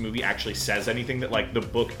imagine this movie actually says anything that like the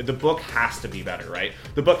book has to be better, right?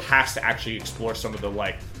 The book has to actually explore some of the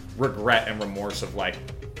like regret and remorse of like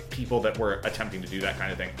people that were attempting to do that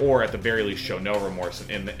kind of thing, or at the very least show no remorse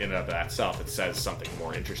in and of that self. It says something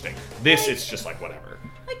more interesting. This it's just like whatever.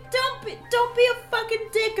 Like don't be a fucking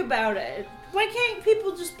dick about it. Why can't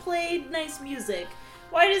people just play nice music?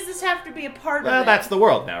 Why does this have to be a part of Well, it? that's the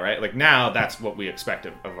world now, right? Like, now that's what we expect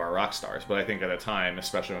of our rock stars. But I think at a time,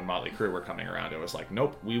 especially when Motley Crue were coming around, it was like,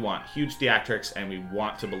 nope, we want huge theatrics, and we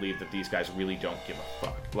want to believe that these guys really don't give a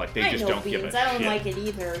fuck. Like, they just don't give a shit. I don't like it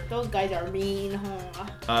either. Those guys are mean,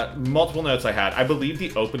 huh? Multiple notes I had. I believe the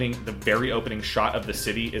very opening shot of the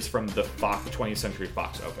city is from the 20th Century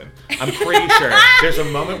Fox Open. I'm pretty sure. There's a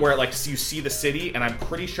moment where, like, you see the city, and I'm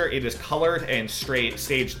pretty sure it is colored and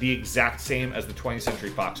staged the exact same as the 20th Century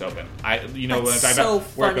Fox Open. That's so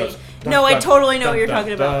funny. No, I totally know what you're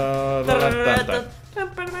talking about.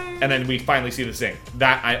 And then we finally see the thing.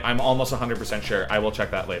 That I'm almost 100% sure. I will check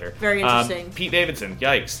that later. Very interesting. Pete Davidson.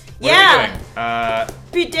 Yikes. What are we doing?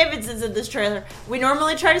 Pete Davidson's in this trailer. We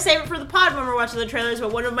normally try to save it for the pod when we're watching the trailers,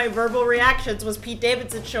 but one of my verbal reactions was Pete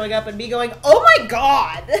Davidson showing up and me going, "Oh my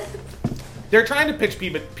god!" They're trying to pitch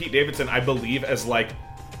Pete Davidson, I believe, as like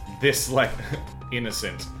this like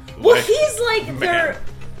innocent. Well, he's like their.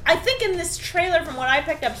 I think in this trailer, from what I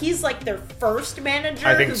picked up, he's like their first manager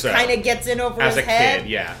who kind of gets in over as his a head. Kid,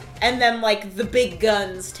 yeah. And then like the big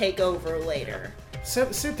guns take over later.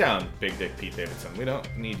 Sit down, Big Dick Pete Davidson. We don't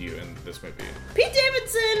need you in this movie. Pete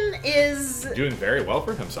Davidson is doing very well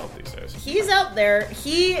for himself these days. He's out there.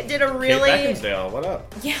 He did a really Kate Beckinsale, what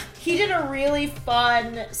up? Yeah, he did a really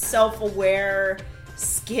fun, self-aware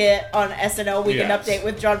skit on SNL Weekend Update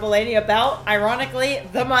with John Mulaney about, ironically,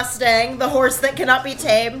 the Mustang, the horse that cannot be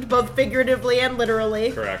tamed, both figuratively and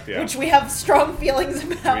literally. Correct, yeah. Which we have strong feelings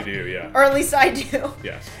about. We do, yeah. Or at least I do.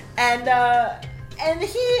 Yes. And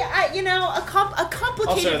he, a complicated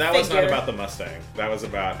Also, that figure. was not about the Mustang. That was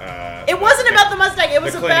about, it wasn't about the Mustang. It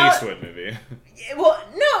was the Clint Eastwood movie. Well,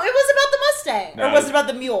 no, it was about the Mustang. No, or was it about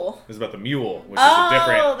the mule? It was about the mule, which is a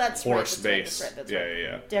different horse base. That's right.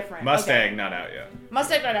 Yeah. Different. Mustang, not out yet.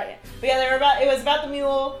 Mustang, not out yet. But yeah, it was about the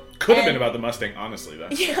mule. Could have been about the Mustang, honestly, though.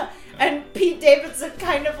 Yeah, and Pete Davidson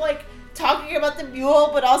kind of like talking about the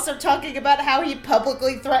mule, but also talking about how he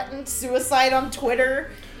publicly threatened suicide on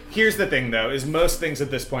Twitter. Here's the thing, though, is most things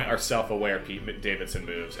at this point are self-aware Pete Davidson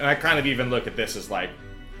moves. And I kind of even look at this as like,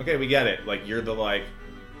 okay, we get it. Like, you're the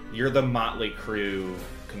Motley Crue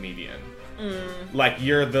comedian. Like,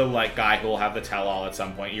 you're the like guy who will have the tell-all at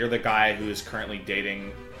some point. You're the guy who is currently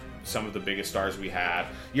dating some of the biggest stars we have.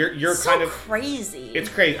 You're so kind of crazy. It's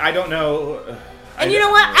crazy. I don't know. And you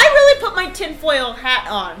know what? I really put my tinfoil hat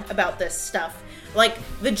on about this stuff. Like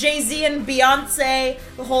the Jay-Z and Beyonce,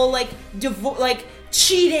 the whole like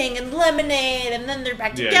cheating and Lemonade, and then they're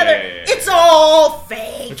back together. Yeah. It's all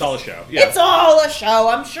fake. It's all a show. Yeah. It's all a show.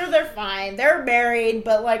 I'm sure they're fine. They're married,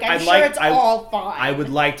 but like I'm sure it's all fine. I would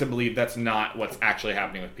like to believe that's not what's actually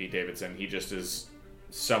happening with Pete Davidson. He just is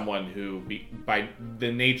someone who, by the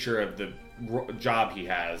nature of the job he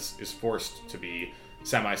has, is forced to be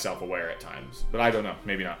semi-self-aware at times. But I don't know.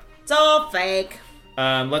 Maybe not. It's all fake.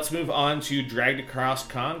 Let's move on to Dragged Across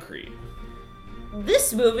Concrete.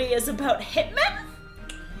 This movie is about hitmen?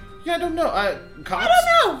 Yeah, I don't know. Cops?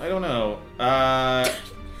 I don't know.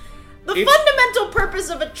 The fundamental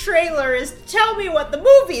purpose of a trailer is to tell me what the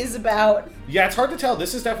movie is about. Yeah, it's hard to tell.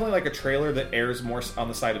 This is definitely like a trailer that airs more on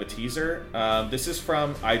the side of a teaser. This is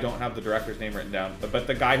from, I don't have the director's name written down, but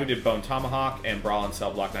the guy who did Bone Tomahawk and Brawl in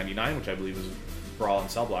Cell Block 99, which I believe was Brawl in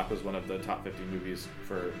Cell Block, was one of the top 50 movies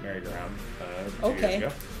for Merry-Go-Round 2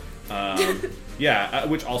 years ago.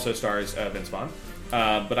 Which also stars Vince Vaughn.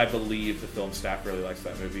 But I believe the film staff really likes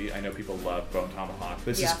that movie. I know people love Bone Tomahawk.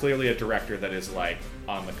 This is clearly a director that is like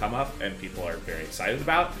on the come up, and people are very excited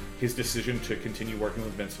about his decision to continue working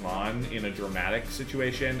with Vince Vaughn in a dramatic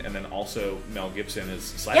situation, and then also Mel Gibson is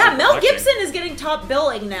slightly Mel Gibson is getting top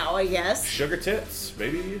billing now, I guess. Sugar tits,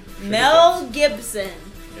 baby. Mel Gibson,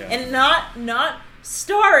 and not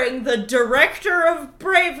starring the director of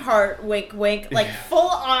Braveheart. Wink, wink. Like full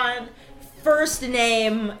on first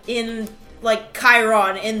name in. Like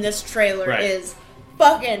Chiron in this trailer is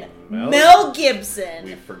fucking Mel Gibson.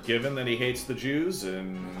 We've forgiven that he hates the Jews,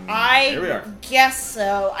 and here we are. Guess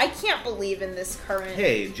so. I can't believe in this current.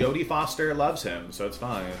 Hey, Jodie Foster loves him, so it's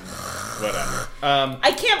fine. Whatever.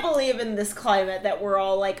 I can't believe in this climate that we're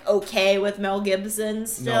all like okay with Mel Gibson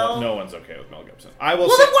still. No one's okay with Mel Gibson. I will.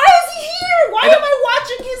 Well, then why is he here? Why am I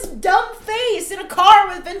watching his dumb face in a car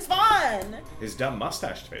with Vince Vaughn? His dumb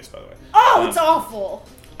mustached face, by the way. Oh, it's awful.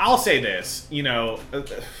 I'll say this, is Mel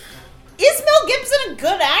Gibson a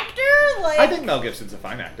good actor? I think Mel Gibson's a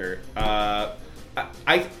fine actor. I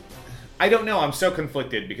don't know. I'm so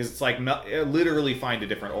conflicted because it's like literally find a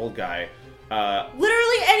different old guy.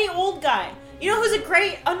 Literally any old guy. You know who's a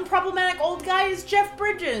great, unproblematic old guy is Jeff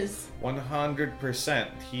Bridges.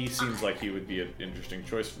 100%. He seems like he would be an interesting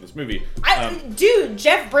choice for this movie. Dude,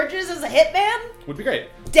 Jeff Bridges as a hitman? Would be great.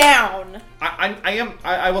 Down.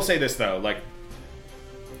 I will say this, though. Like,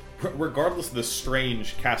 regardless of the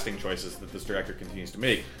strange casting choices that this director continues to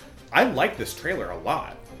make, I like this trailer a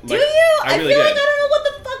lot. Like, do you? I really feel did. like I don't know what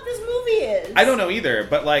the fuck this movie is. I don't know either,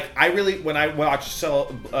 but like when I watched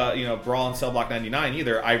Brawl in Cell Block 99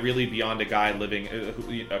 either, I really, beyond a guy living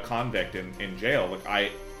a convict in jail, like I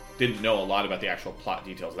didn't know a lot about the actual plot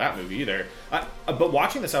details of that movie either. But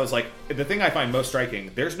watching this, I was like, the thing I find most striking,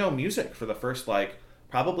 there's no music for the first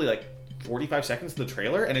probably 45 seconds of the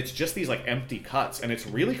trailer, and it's just these empty cuts, and it's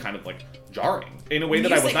really kind of jarring in a way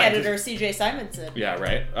that I was not. Music editor C.J. Simonson. Yeah,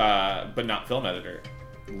 right. But not film editor.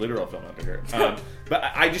 Literal film editor. But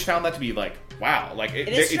I just found that to be wow. It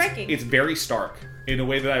is striking. It's very stark in a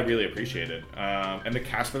way that I really appreciated. And the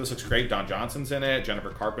cast for this looks great. Don Johnson's in it.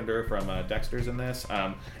 Jennifer Carpenter from Dexter's in this.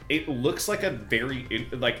 It looks like a very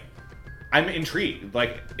I'm intrigued.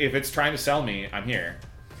 If it's trying to sell me, I'm here.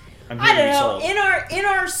 I don't know. In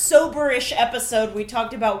our soberish episode, we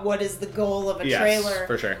talked about what is the goal of a trailer. Yes,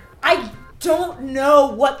 for sure. I don't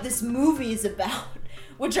know what this movie is about,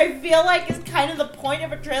 which I feel like is kind of the point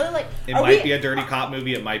of a trailer. It might be a dirty cop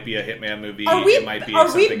movie. It might be a hitman movie. It might be are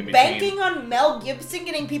something we in between. banking on Mel Gibson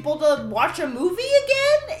getting people to watch a movie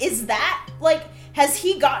again? Is that has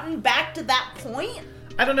he gotten back to that point?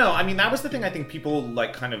 I don't know. I mean, that was the thing I think people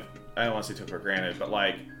kind of, I don't want to say took for granted, but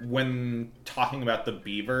when talking about The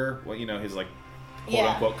Beaver, his quote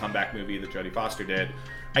unquote comeback movie that Jodie Foster did,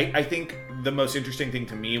 I think the most interesting thing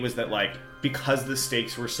to me was that because the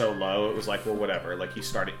stakes were so low, it was well, whatever. He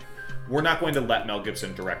started. We're not going to let Mel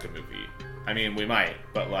Gibson direct a movie. I mean, we might,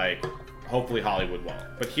 but hopefully Hollywood won't.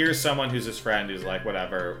 But here's someone who's his friend who's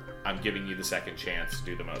whatever. I'm giving you the second chance.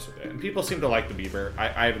 Do the most with it. And people seem to like The Beaver.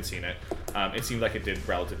 I haven't seen it. It seemed like it did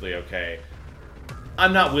relatively okay.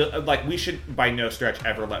 I'm not we should by no stretch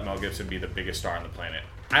ever let Mel Gibson be the biggest star on the planet.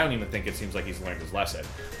 I don't even think it seems like he's learned his lesson.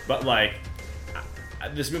 But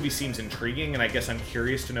this movie seems intriguing, and I guess I'm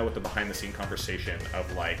curious to know what the behind-the-scene conversation of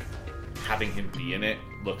having him be in it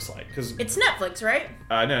looks like. Because it's Netflix, right?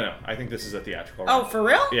 No. I think this is a theatrical. Oh, for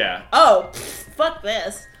real? Yeah. Oh, fuck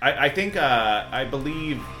this. I think I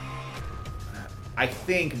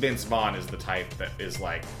think Vince Vaughn is the type that is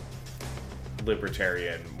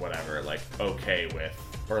libertarian, whatever, okay with,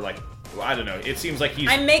 or I don't know. It seems like he's.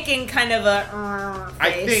 I'm making kind of a.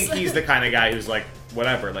 I think he's the kind of guy who's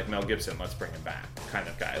whatever, Mel Gibson, let's bring him back, kind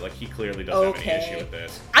of guy. He clearly doesn't have any issue with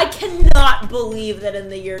this. I cannot believe that in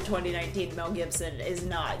the year 2019, Mel Gibson is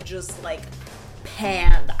not just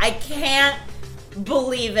panned. I can't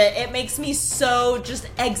believe it. It makes me so just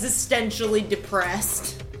existentially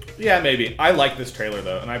depressed. Yeah, maybe. I like this trailer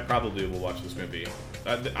though, and I probably will watch this movie.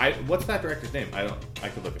 What's that director's name? I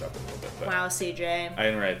could look it up a little bit. But wow, CJ. I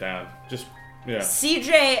didn't write it down. Just, yeah.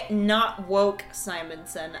 CJ, not woke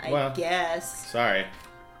Simonson, I guess. Sorry.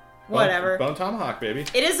 Whatever. Bone Tomahawk, baby.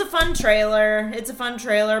 It is a fun trailer. It's a fun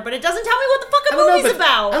trailer, but it doesn't tell me what the fuck a movie's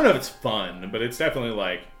about. I don't know if it's fun, but it's definitely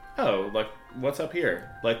what's up here?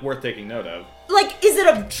 Worth taking note of. Is it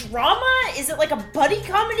a drama? Is it a buddy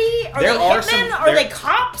comedy? Are they hitmen? Are they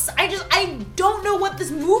cops? I don't know what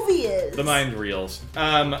this movie is. The mind reels.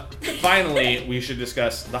 Finally, we should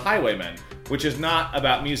discuss The Highwaymen, which is not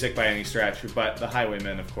about music by any stretch, but The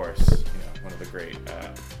Highwaymen, of course, one of the great,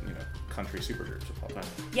 country supergroups of all time.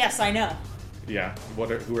 Yes, I know. Yeah.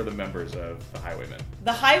 Who are the members of The Highwaymen?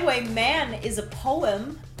 The Highwayman is a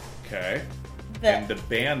poem. Okay. And the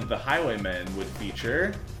band The Highwaymen would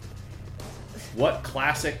feature what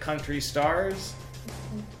classic country stars?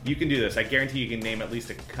 You can do this. I guarantee you can name at least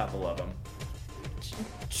a couple of them.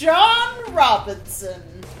 John Robinson.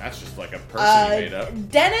 That's just a person you made up.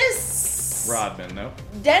 Dennis Rodman, no?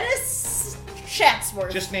 Dennis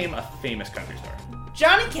Chatsworth. Just name a famous country star.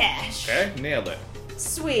 Johnny Cash. Okay, nailed it.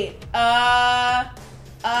 Sweet.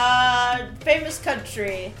 Famous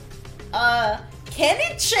country.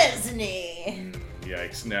 Kenny Chesney.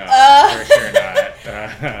 Yikes, no. For sure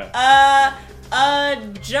not.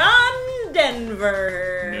 John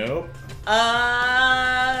Denver. Nope.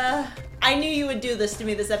 I knew you would do this to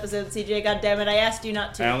me this episode, CJ. God damn it, I asked you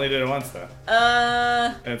not to. I only did it once, though.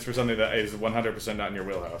 And it's for something that is 100% not in your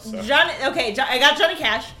wheelhouse. So. I got Johnny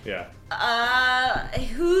Cash. Yeah.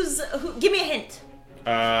 Who? Give me a hint.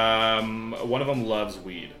 One of them loves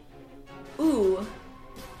weed. Ooh.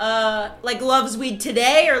 Loves weed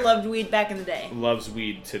today or loved weed back in the day? Loves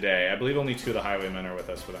weed today. I believe only 2 of the Highwaymen are with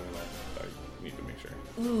us, but I need to make sure.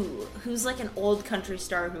 Ooh, who's an old country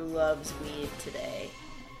star who loves weed today?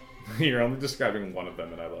 You're only describing one of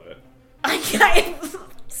them, and I love it.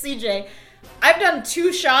 CJ, I've done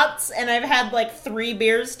 2 shots and I've had like 3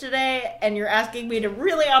 beers today, and you're asking me to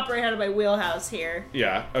really operate out of my wheelhouse here.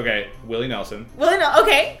 Yeah. Okay. Willie Nelson.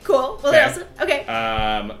 Okay, cool. Willie Nelson. Okay.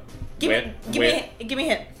 Give me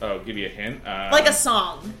a hint. Oh, give you a hint. Like a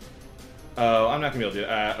song. Oh, I'm not gonna be able to do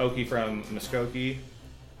it. Okie from Muskogee.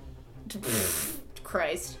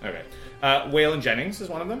 Christ. Okay. Waylon Jennings is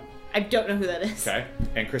one of them. I don't know who that is. Okay.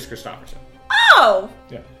 And Chris Christopherson. Oh!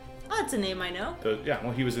 Yeah. Oh, that's a name I know.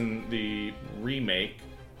 Well, he was in the remake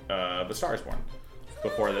of A Star Is Born.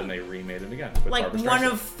 Before then, they remade it again. With Like Barbra one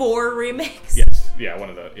Streisand. of 4 remakes? Yes. Yeah, one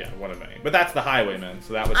of many. But that's The Highwayman,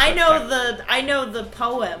 so that was... I know the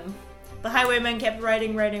poem. The Highwayman kept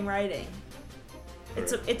writing. Okay.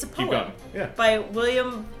 It's a Keep poem. going. Yeah. By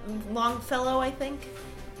William Longfellow, I think.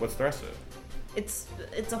 What's the rest of it? It's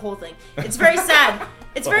a whole thing. It's very sad.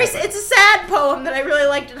 It's a sad poem that I really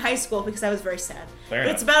liked in high school because I was very sad. Fair but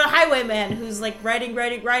enough. it's about a highwayman who's like writing,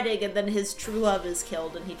 and then his true love is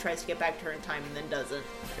killed, and he tries to get back to her in time, and then doesn't.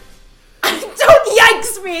 Don't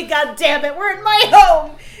yikes me, god damn it! We're in my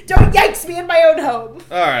home. Don't yikes me in my own home.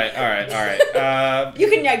 All right. You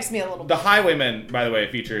can yikes me a little bit. The Highwayman, by the way,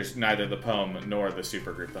 features neither the poem nor the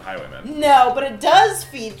supergroup The Highwaymen. No, but it does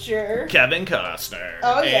feature Kevin Costner.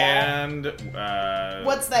 Oh, yeah. And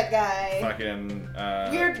what's that guy? Fucking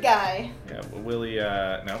weird guy. Yeah, Willie.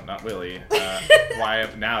 No, not Willie. Why?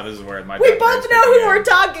 Now this is where my. We both know who we're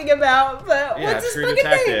talking about, but what's his True fucking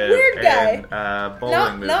Detective name? Weird guy. And,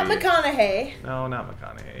 bowling movie. Not McConaughey. No, not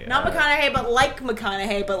McConaughey. Not McConaughey, but like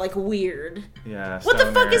McConaughey, but like weird. Yeah. What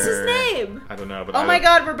the fuck is his Stoner. name? I don't know, but oh my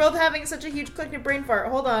god, we're both having such a huge collective brain fart.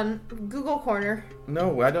 Hold on, Google Corner.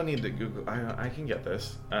 No, I don't need to Google. I can get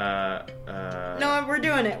this. No, we're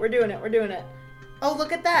doing it. We're doing it. Oh,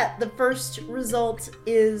 look at that. The first result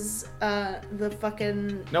is the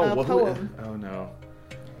fucking poem. Oh no.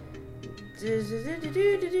 This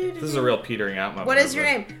is a real petering out moment. What is your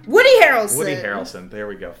name? Woody Harrelson. Woody Harrelson. There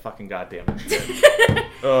we go. Fucking goddamn it.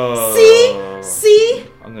 See?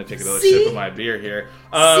 I'm gonna take another sip of my beer here.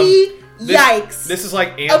 Yikes. This is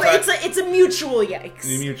like anti... Oh, it's a mutual yikes.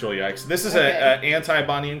 Mutual yikes. This is a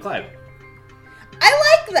anti-Bonnie and Clyde.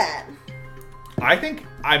 I like that. I think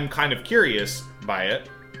I'm kind of curious by it.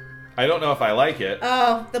 I don't know if I like it.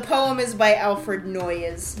 Oh, the poem is by Alfred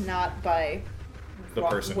Noyes, not by... The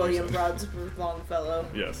person William Wadsworth Longfellow.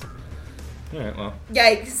 Yes. All right, well.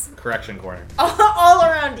 Yikes. Correction corner. All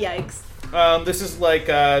around yikes. This is like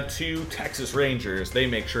 2 Texas Rangers. They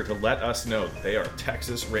make sure to let us know that they are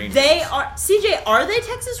Texas Rangers. They are... CJ, are they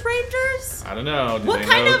Texas Rangers? I don't know. Do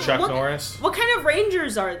they know Chuck Norris? What kind of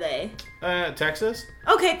Rangers are they? Texas.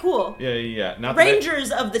 Okay, cool. Yeah. Not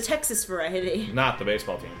Rangers of the Texas variety. Not the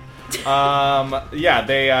baseball team.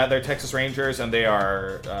 They're Texas Rangers, and they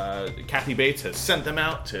are Kathy Bates has sent them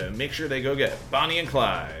out to make sure they go get Bonnie and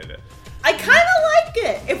Clyde. I kind of like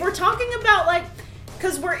it. If we're talking about like,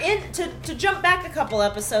 because we're in to jump back a couple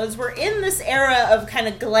episodes, we're in this era of kind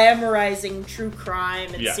of glamorizing true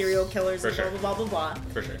crime and serial killers and blah blah blah.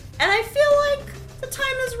 For sure. And I feel like the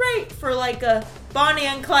time is right for like a Bonnie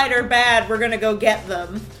and Clyde are bad. We're gonna go get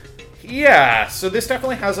them. Yeah, so this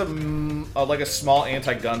definitely has a small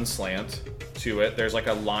anti-gun slant to it. There's like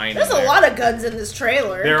a line. There's a lot of guns in this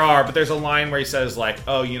trailer. There are, but there's a line where he says like,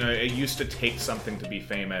 "Oh, it used to take something to be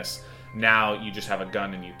famous. Now you just have a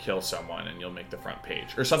gun and you kill someone and you'll make the front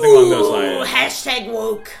page or something along those lines." Hashtag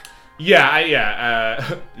woke.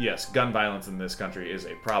 Yes, gun violence in this country is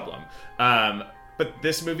a problem. But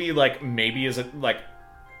this movie maybe is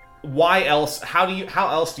why else? How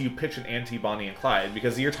else do you pitch an anti-Bonnie and Clyde?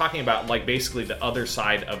 Because you're talking about basically the other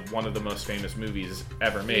side of one of the most famous movies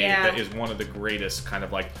ever made. Yeah. That is one of the greatest kind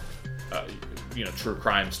of true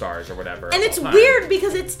crime stars or whatever. And it's weird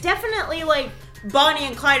because it's definitely Bonnie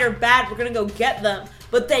and Clyde are bad. We're gonna go get them.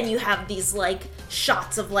 But then you have these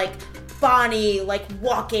shots of Bonnie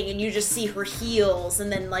walking, and you just see her heels,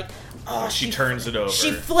 and then she turns it over.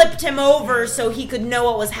 She flipped him over so he could know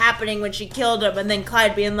what was happening when she killed him, and then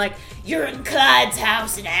Clyde being like, "You're in Clyde's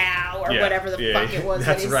house now," or whatever the fuck it was.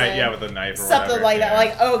 That's that he right. said. Yeah, with a knife or something whatever.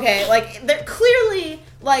 like that. Okay, they're clearly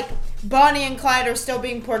Bonnie and Clyde are still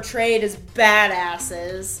being portrayed as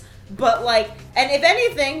badasses. But and if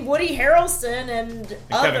anything, Woody Harrelson and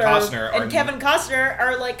Kevin Costner are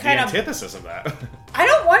kind the of antithesis of that. I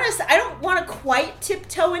don't want to quite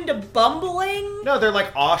tiptoe into bumbling. No, they're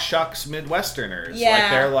aw shucks Midwesterners.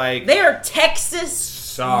 Yeah, they are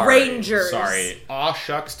Texas Rangers. Sorry, aw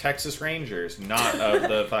shucks Texas Rangers, not of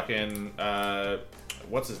the fucking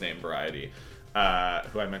what's his name variety. Who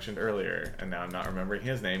I mentioned earlier, and now I'm not remembering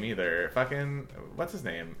his name either. Fucking what's his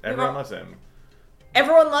name? Everyone loves him.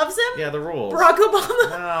 Everyone loves him? Yeah, the rules. Barack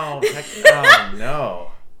Obama? No.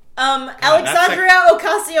 Oh, no. Alexandria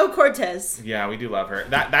Ocasio-Cortez. Yeah, we do love her.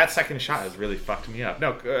 That second shot has really fucked me up.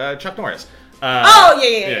 No, Chuck Norris.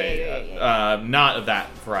 Yeah. Not of that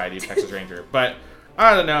variety of Texas Ranger, but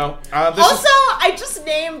I don't know. I just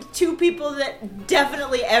named two people that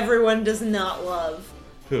definitely everyone does not love.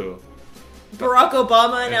 Who? Barack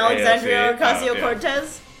Obama and Alexandria AOC.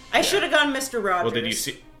 Ocasio-Cortez. I should have gone Mr. Rogers. Well, did you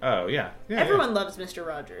see? Oh, yeah. Everyone loves Mr.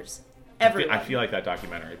 Rogers. Everyone. I feel like that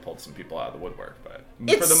documentary pulled some people out of the woodwork, but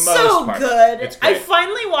it's for the so most part, good. it's great. I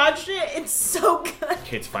finally watched it. It's so good.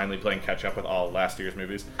 Kate's finally playing catch up with all last year's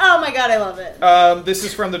movies. Oh my god, I love it. This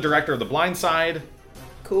is from the director of The Blind Side.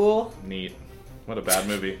 Cool. Neat. What a bad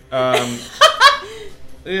movie.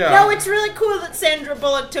 Yeah. No, it's really cool that Sandra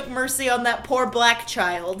Bullock took mercy on that poor black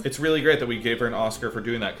child. It's really great that we gave her an Oscar for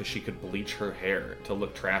doing that because she could bleach her hair to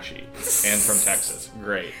look trashy. And from Texas.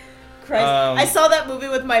 Great. Christ. I saw that movie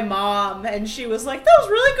with my mom, and she was like, that was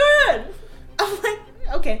really good. I'm like,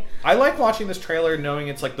 okay. I like watching this trailer knowing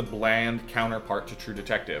it's like the bland counterpart to True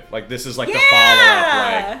Detective. Like, this is like the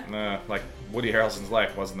follow-up. Like Woody Harrelson's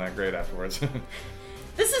life wasn't that great afterwards.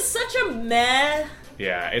 This is such a meh.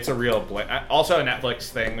 Yeah, it's a real also a Netflix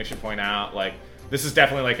thing we should point out. Like, this is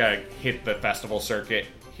definitely like a hit the festival circuit.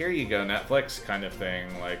 Here you go, Netflix kind of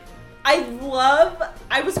thing. Like, I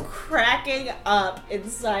was cracking up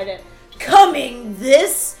inside it. Coming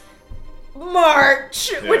this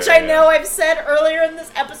March, which I know I've said earlier in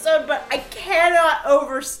this episode, but I cannot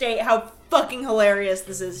overstate how fucking hilarious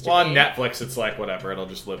this is to me. Well, on Netflix, it's like, whatever, it'll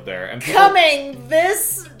just live there. And coming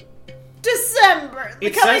this December.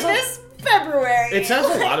 Coming this February. It says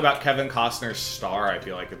a lot about Kevin Costner's star, I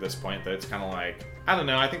feel like, at this point, that it's kind of like, I don't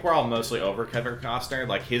know, I think we're all mostly over Kevin Costner.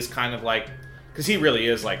 Like, his kind of like, because he really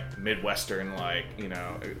is like Midwestern, like, you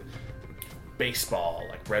know, baseball,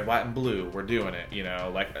 like red, white, and blue, we're doing it, you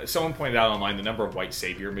know. Like, someone pointed out online the number of white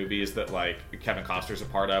savior movies that, like, Kevin Costner's a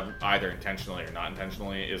part of, either intentionally or not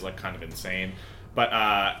intentionally, is, like, kind of insane. But,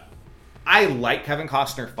 I like Kevin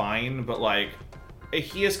Costner fine, but, like,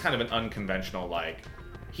 he is kind of an unconventional, like,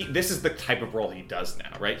 this is the type of role he does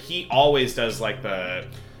now, right? He always does, like,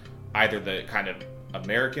 either the kind of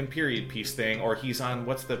American period piece thing, or he's on,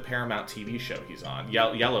 what's the Paramount TV show he's on?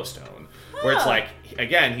 Yellowstone. Where it's like,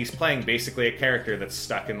 again, he's playing basically a character that's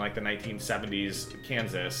stuck in, like, the 1970s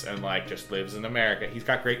Kansas and, like, just lives in America. He's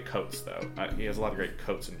got great coats, though. He has a lot of great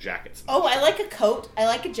coats and jackets. Oh, I like a coat. I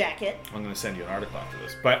like a jacket. I'm going to send you an article after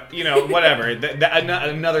this. But, you know, whatever.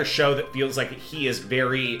 Another show that feels like he is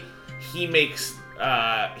very... He makes...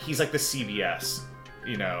 he's like the CBS,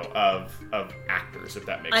 you know, of actors, if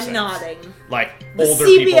that makes sense. I'm nodding. Like, the older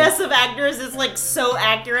CBS people. Of actors is, like, so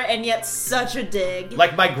accurate and yet such a dig.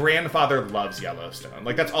 Like, my grandfather loves Yellowstone.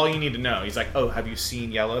 Like, that's all you need to know. He's like, oh, have you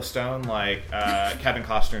seen Yellowstone? Like, Kevin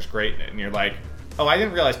Costner's great in it. And you're like, oh, I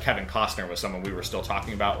didn't realize Kevin Costner was someone we were still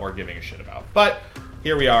talking about or giving a shit about. But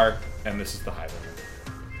here we are, and this is the Highlander.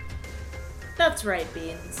 That's right,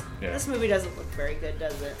 Beans. Yeah. This movie doesn't look very good,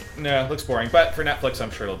 does it? No, it looks boring. But for Netflix,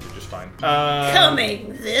 I'm sure it'll do just fine.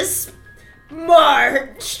 Coming this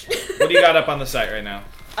March. What do you got up on the site right now?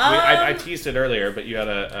 I teased it earlier, but you had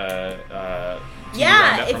a TV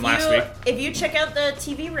roundup from last week. If you check out the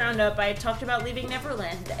TV roundup, I talked about Leaving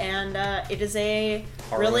Neverland, and it is a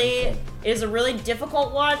really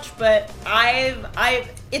difficult watch. But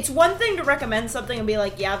it's one thing to recommend something and be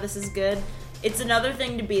like, yeah, this is good. It's another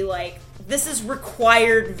thing to be like, this is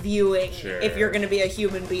required viewing if you're going to be a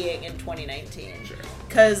human being in 2019. Sure.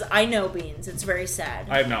 Because I know, Beans, it's very sad.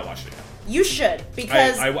 I have not watched it yet. You should,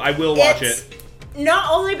 because I will watch it.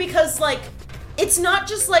 Not only because, like, it's not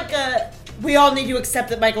just like we all need to accept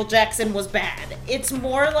that Michael Jackson was bad. It's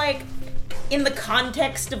more like, in the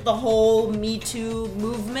context of the whole Me Too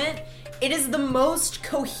movement, it is the most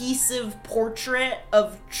cohesive portrait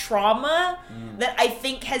of trauma that I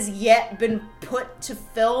think has yet been put to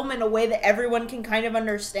film in a way that everyone can kind of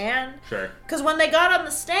understand. Sure. Because when they got on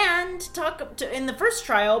the stand in the first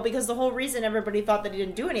trial, because the whole reason everybody thought that he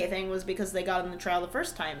didn't do anything was because they got on the trial the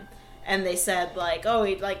first time. And they said, like, oh,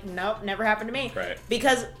 nope, never happened to me. Right.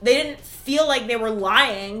 Because they didn't feel like they were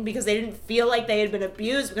lying, because they didn't feel like they had been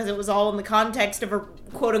abused, because it was all in the context of a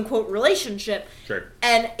quote-unquote relationship. Sure.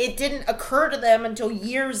 And it didn't occur to them until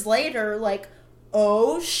years later, like,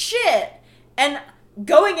 oh, shit. And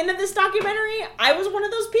going into this documentary, I was one of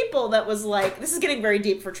those people that was like, this is getting very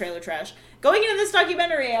deep for Trailer Trash. Going into this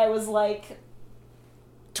documentary, I was like,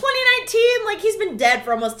 2019, like, he's been dead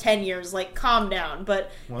for almost 10 years. Like, calm down.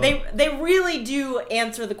 But they really do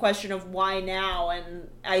answer the question of why now, and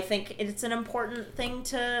I think it's an important thing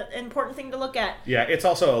to look at. Yeah, it's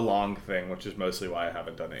also a long thing, which is mostly why I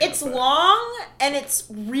haven't done it yet. It's long, and it's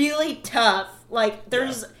really tough. Like,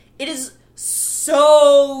 it is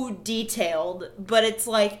so detailed, but it's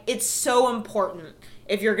like, it's so important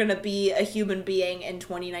if you're going to be a human being in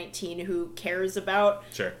 2019 who cares about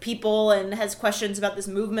people and has questions about this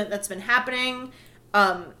movement that's been happening.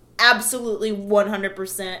 Absolutely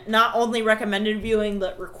 100%. Not only recommended viewing,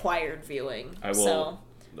 but required viewing. I will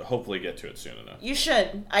hopefully get to it soon enough. You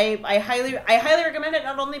should. I highly recommend it,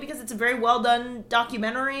 not only because it's a very well done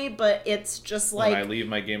documentary, but it's just like... When I leave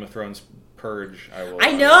my Game of Thrones purge,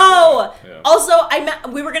 I know! Also,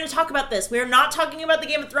 we were going to talk about this. We are not talking about the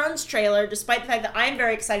Game of Thrones trailer, despite the fact that I'm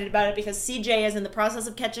very excited about it, because CJ is in the process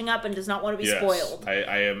of catching up and does not want to be spoiled.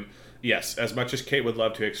 I am... Yes, as much as Kate would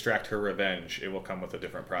love to extract her revenge, it will come with a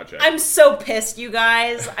different project. I'm so pissed, you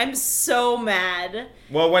guys. I'm so mad.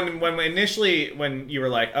 Well, when initially, when you were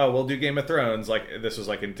like, oh, we'll do Game of Thrones, like, this was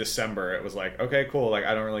like in December, it was like, okay, cool, like,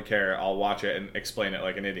 I don't really care, I'll watch it and explain it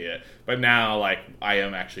like an idiot. But now, like, I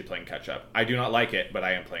am actually playing catch-up. I do not like it, but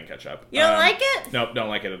I am playing catch-up. You don't like it? Nope, don't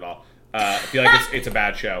like it at all. I feel like it's a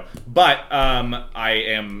bad show. But I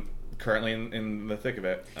am currently in the thick of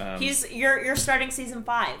it. You're starting season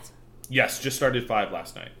 5. Yes, just started 5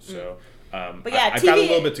 last night. So, but yeah, I've got a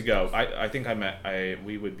little bit to go. I think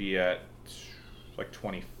we would be at like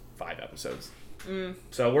 25 episodes.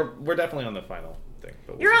 So we're definitely on the final thing.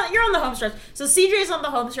 But you're on the home stretch. So CJ's on the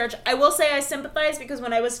home stretch. I will say I sympathize, because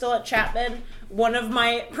when I was still at Chapman, one of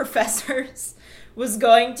my professors was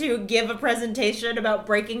going to give a presentation about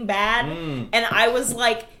Breaking Bad, and I was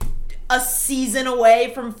like a season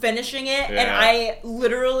away from finishing it, and I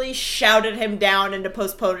literally shouted him down into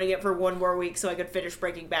postponing it for 1 more week so I could finish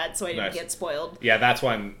Breaking Bad so I didn't get spoiled. Yeah, that's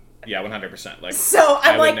when... Yeah, 100%. Like, so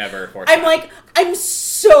I'm like, I'm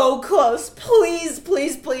so close. Please,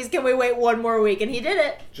 please, please, can we wait 1 more week? And he did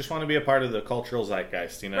it. Just want to be a part of the cultural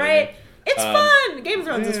zeitgeist, you know? Right. What I mean? It's fun. Game of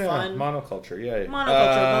Thrones is fun. Monoculture, yeah. Monoculture,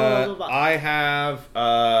 blah, blah, blah. I have,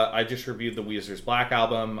 I just reviewed the Weezer's Black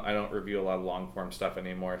Album. I don't review a lot of long-form stuff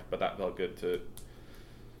anymore, but that felt good to...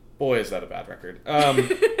 Boy, is that a bad record.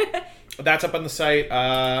 That's up on the site.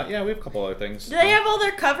 Yeah, we have a couple other things. Do they have all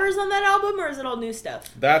their covers on that album, or is it all new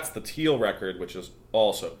stuff? That's the Teal record, which is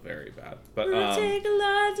also very bad. But it'll take a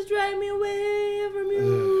lot to drive me away from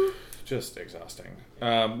you. Just exhausting.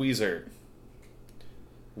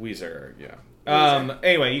 Weezer, yeah.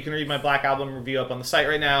 Anyway, you can read my Black Album review up on the site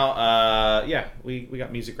right now. Yeah, we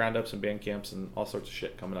got music roundups and band camps and all sorts of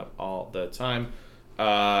shit coming up all the time.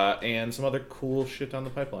 And some other cool shit on the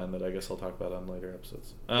pipeline that I guess I'll talk about on later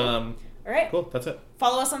episodes. All right. Cool, that's it.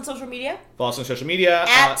 Follow us on social media.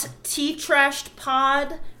 At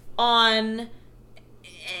TTrashedPod on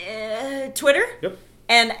Twitter. Yep.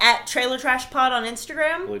 And at Trailer Trash Pod on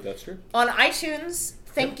Instagram. I believe that's true. On iTunes.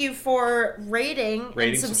 Thank you for rating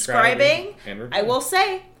and subscribing. And I will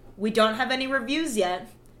say, we don't have any reviews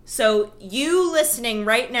yet. So you listening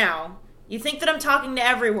right now, you think that I'm talking to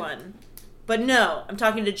everyone. But no, I'm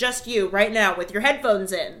talking to just you right now with your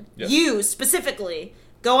headphones in. Yes. You, specifically,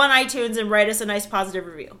 go on iTunes and write us a nice positive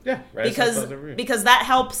review. Yeah, write us a positive review. Because that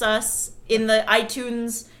helps us in the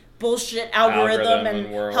iTunes bullshit algorithm and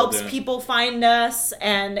helps people find us,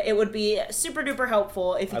 and it would be super duper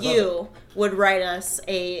helpful if you would write us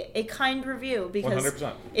a kind review, because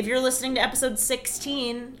 100%. If you're listening to episode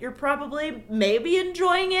 16, you're probably maybe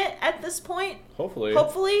enjoying it at this point.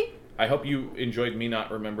 Hopefully. I hope you enjoyed me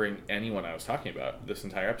not remembering anyone I was talking about this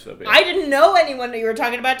entire episode. Baby. I didn't know anyone that you were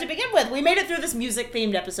talking about to begin with. We made it through this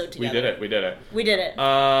music-themed episode together. We did it.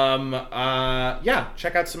 Yeah,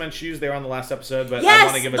 check out Cement Shoes. They were on the last episode, but I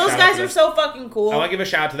want to give a shout out to them. Those guys are so fucking cool. I want to give a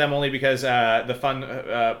shout out to them only because the fun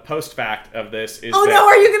post-fact of this is no,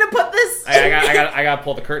 are you going to put this? I got to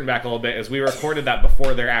pull the curtain back a little bit, as we recorded that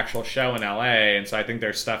before their actual show in LA, and so I think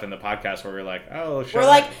there's stuff in the podcast where we're like,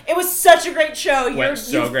 it was such a great show. You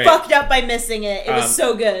fucked up by missing it. It was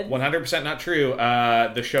so good. 100% not true.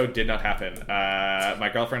 The show did not happen. My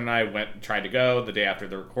girlfriend and I tried to go the day after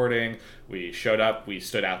the recording. We showed up. We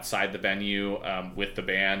stood outside the venue with the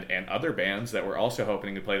band and other bands that were also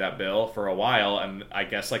hoping to play that bill for a while. And I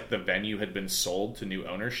guess like the venue had been sold to new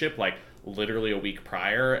ownership like literally a week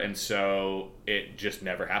prior, and so it just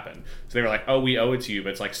never happened. So they were like, oh, we owe it to you.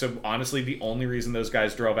 But it's like, so honestly, the only reason those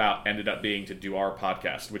guys drove out ended up being to do our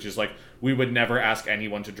podcast, which is like, we would never ask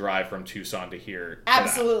anyone to drive from Tucson to here.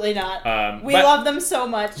 Absolutely not. We love them so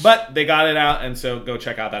much. But they got it out, and so go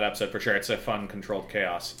check out that episode for sure. It's a fun, controlled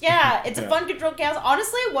chaos. Yeah, it's a fun, controlled chaos.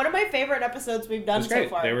 Honestly, one of my favorite episodes we've done so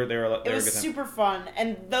far. They were it was super fun,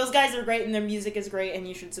 and those guys are great, and their music is great, and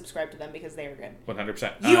you should subscribe to them because they are good.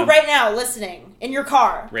 100%. You right now listening in your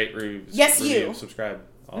car. Rate, review, you subscribe.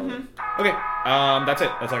 Okay, that's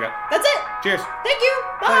it. That's all I got. That's it. Cheers. Thank you.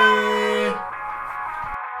 Bye.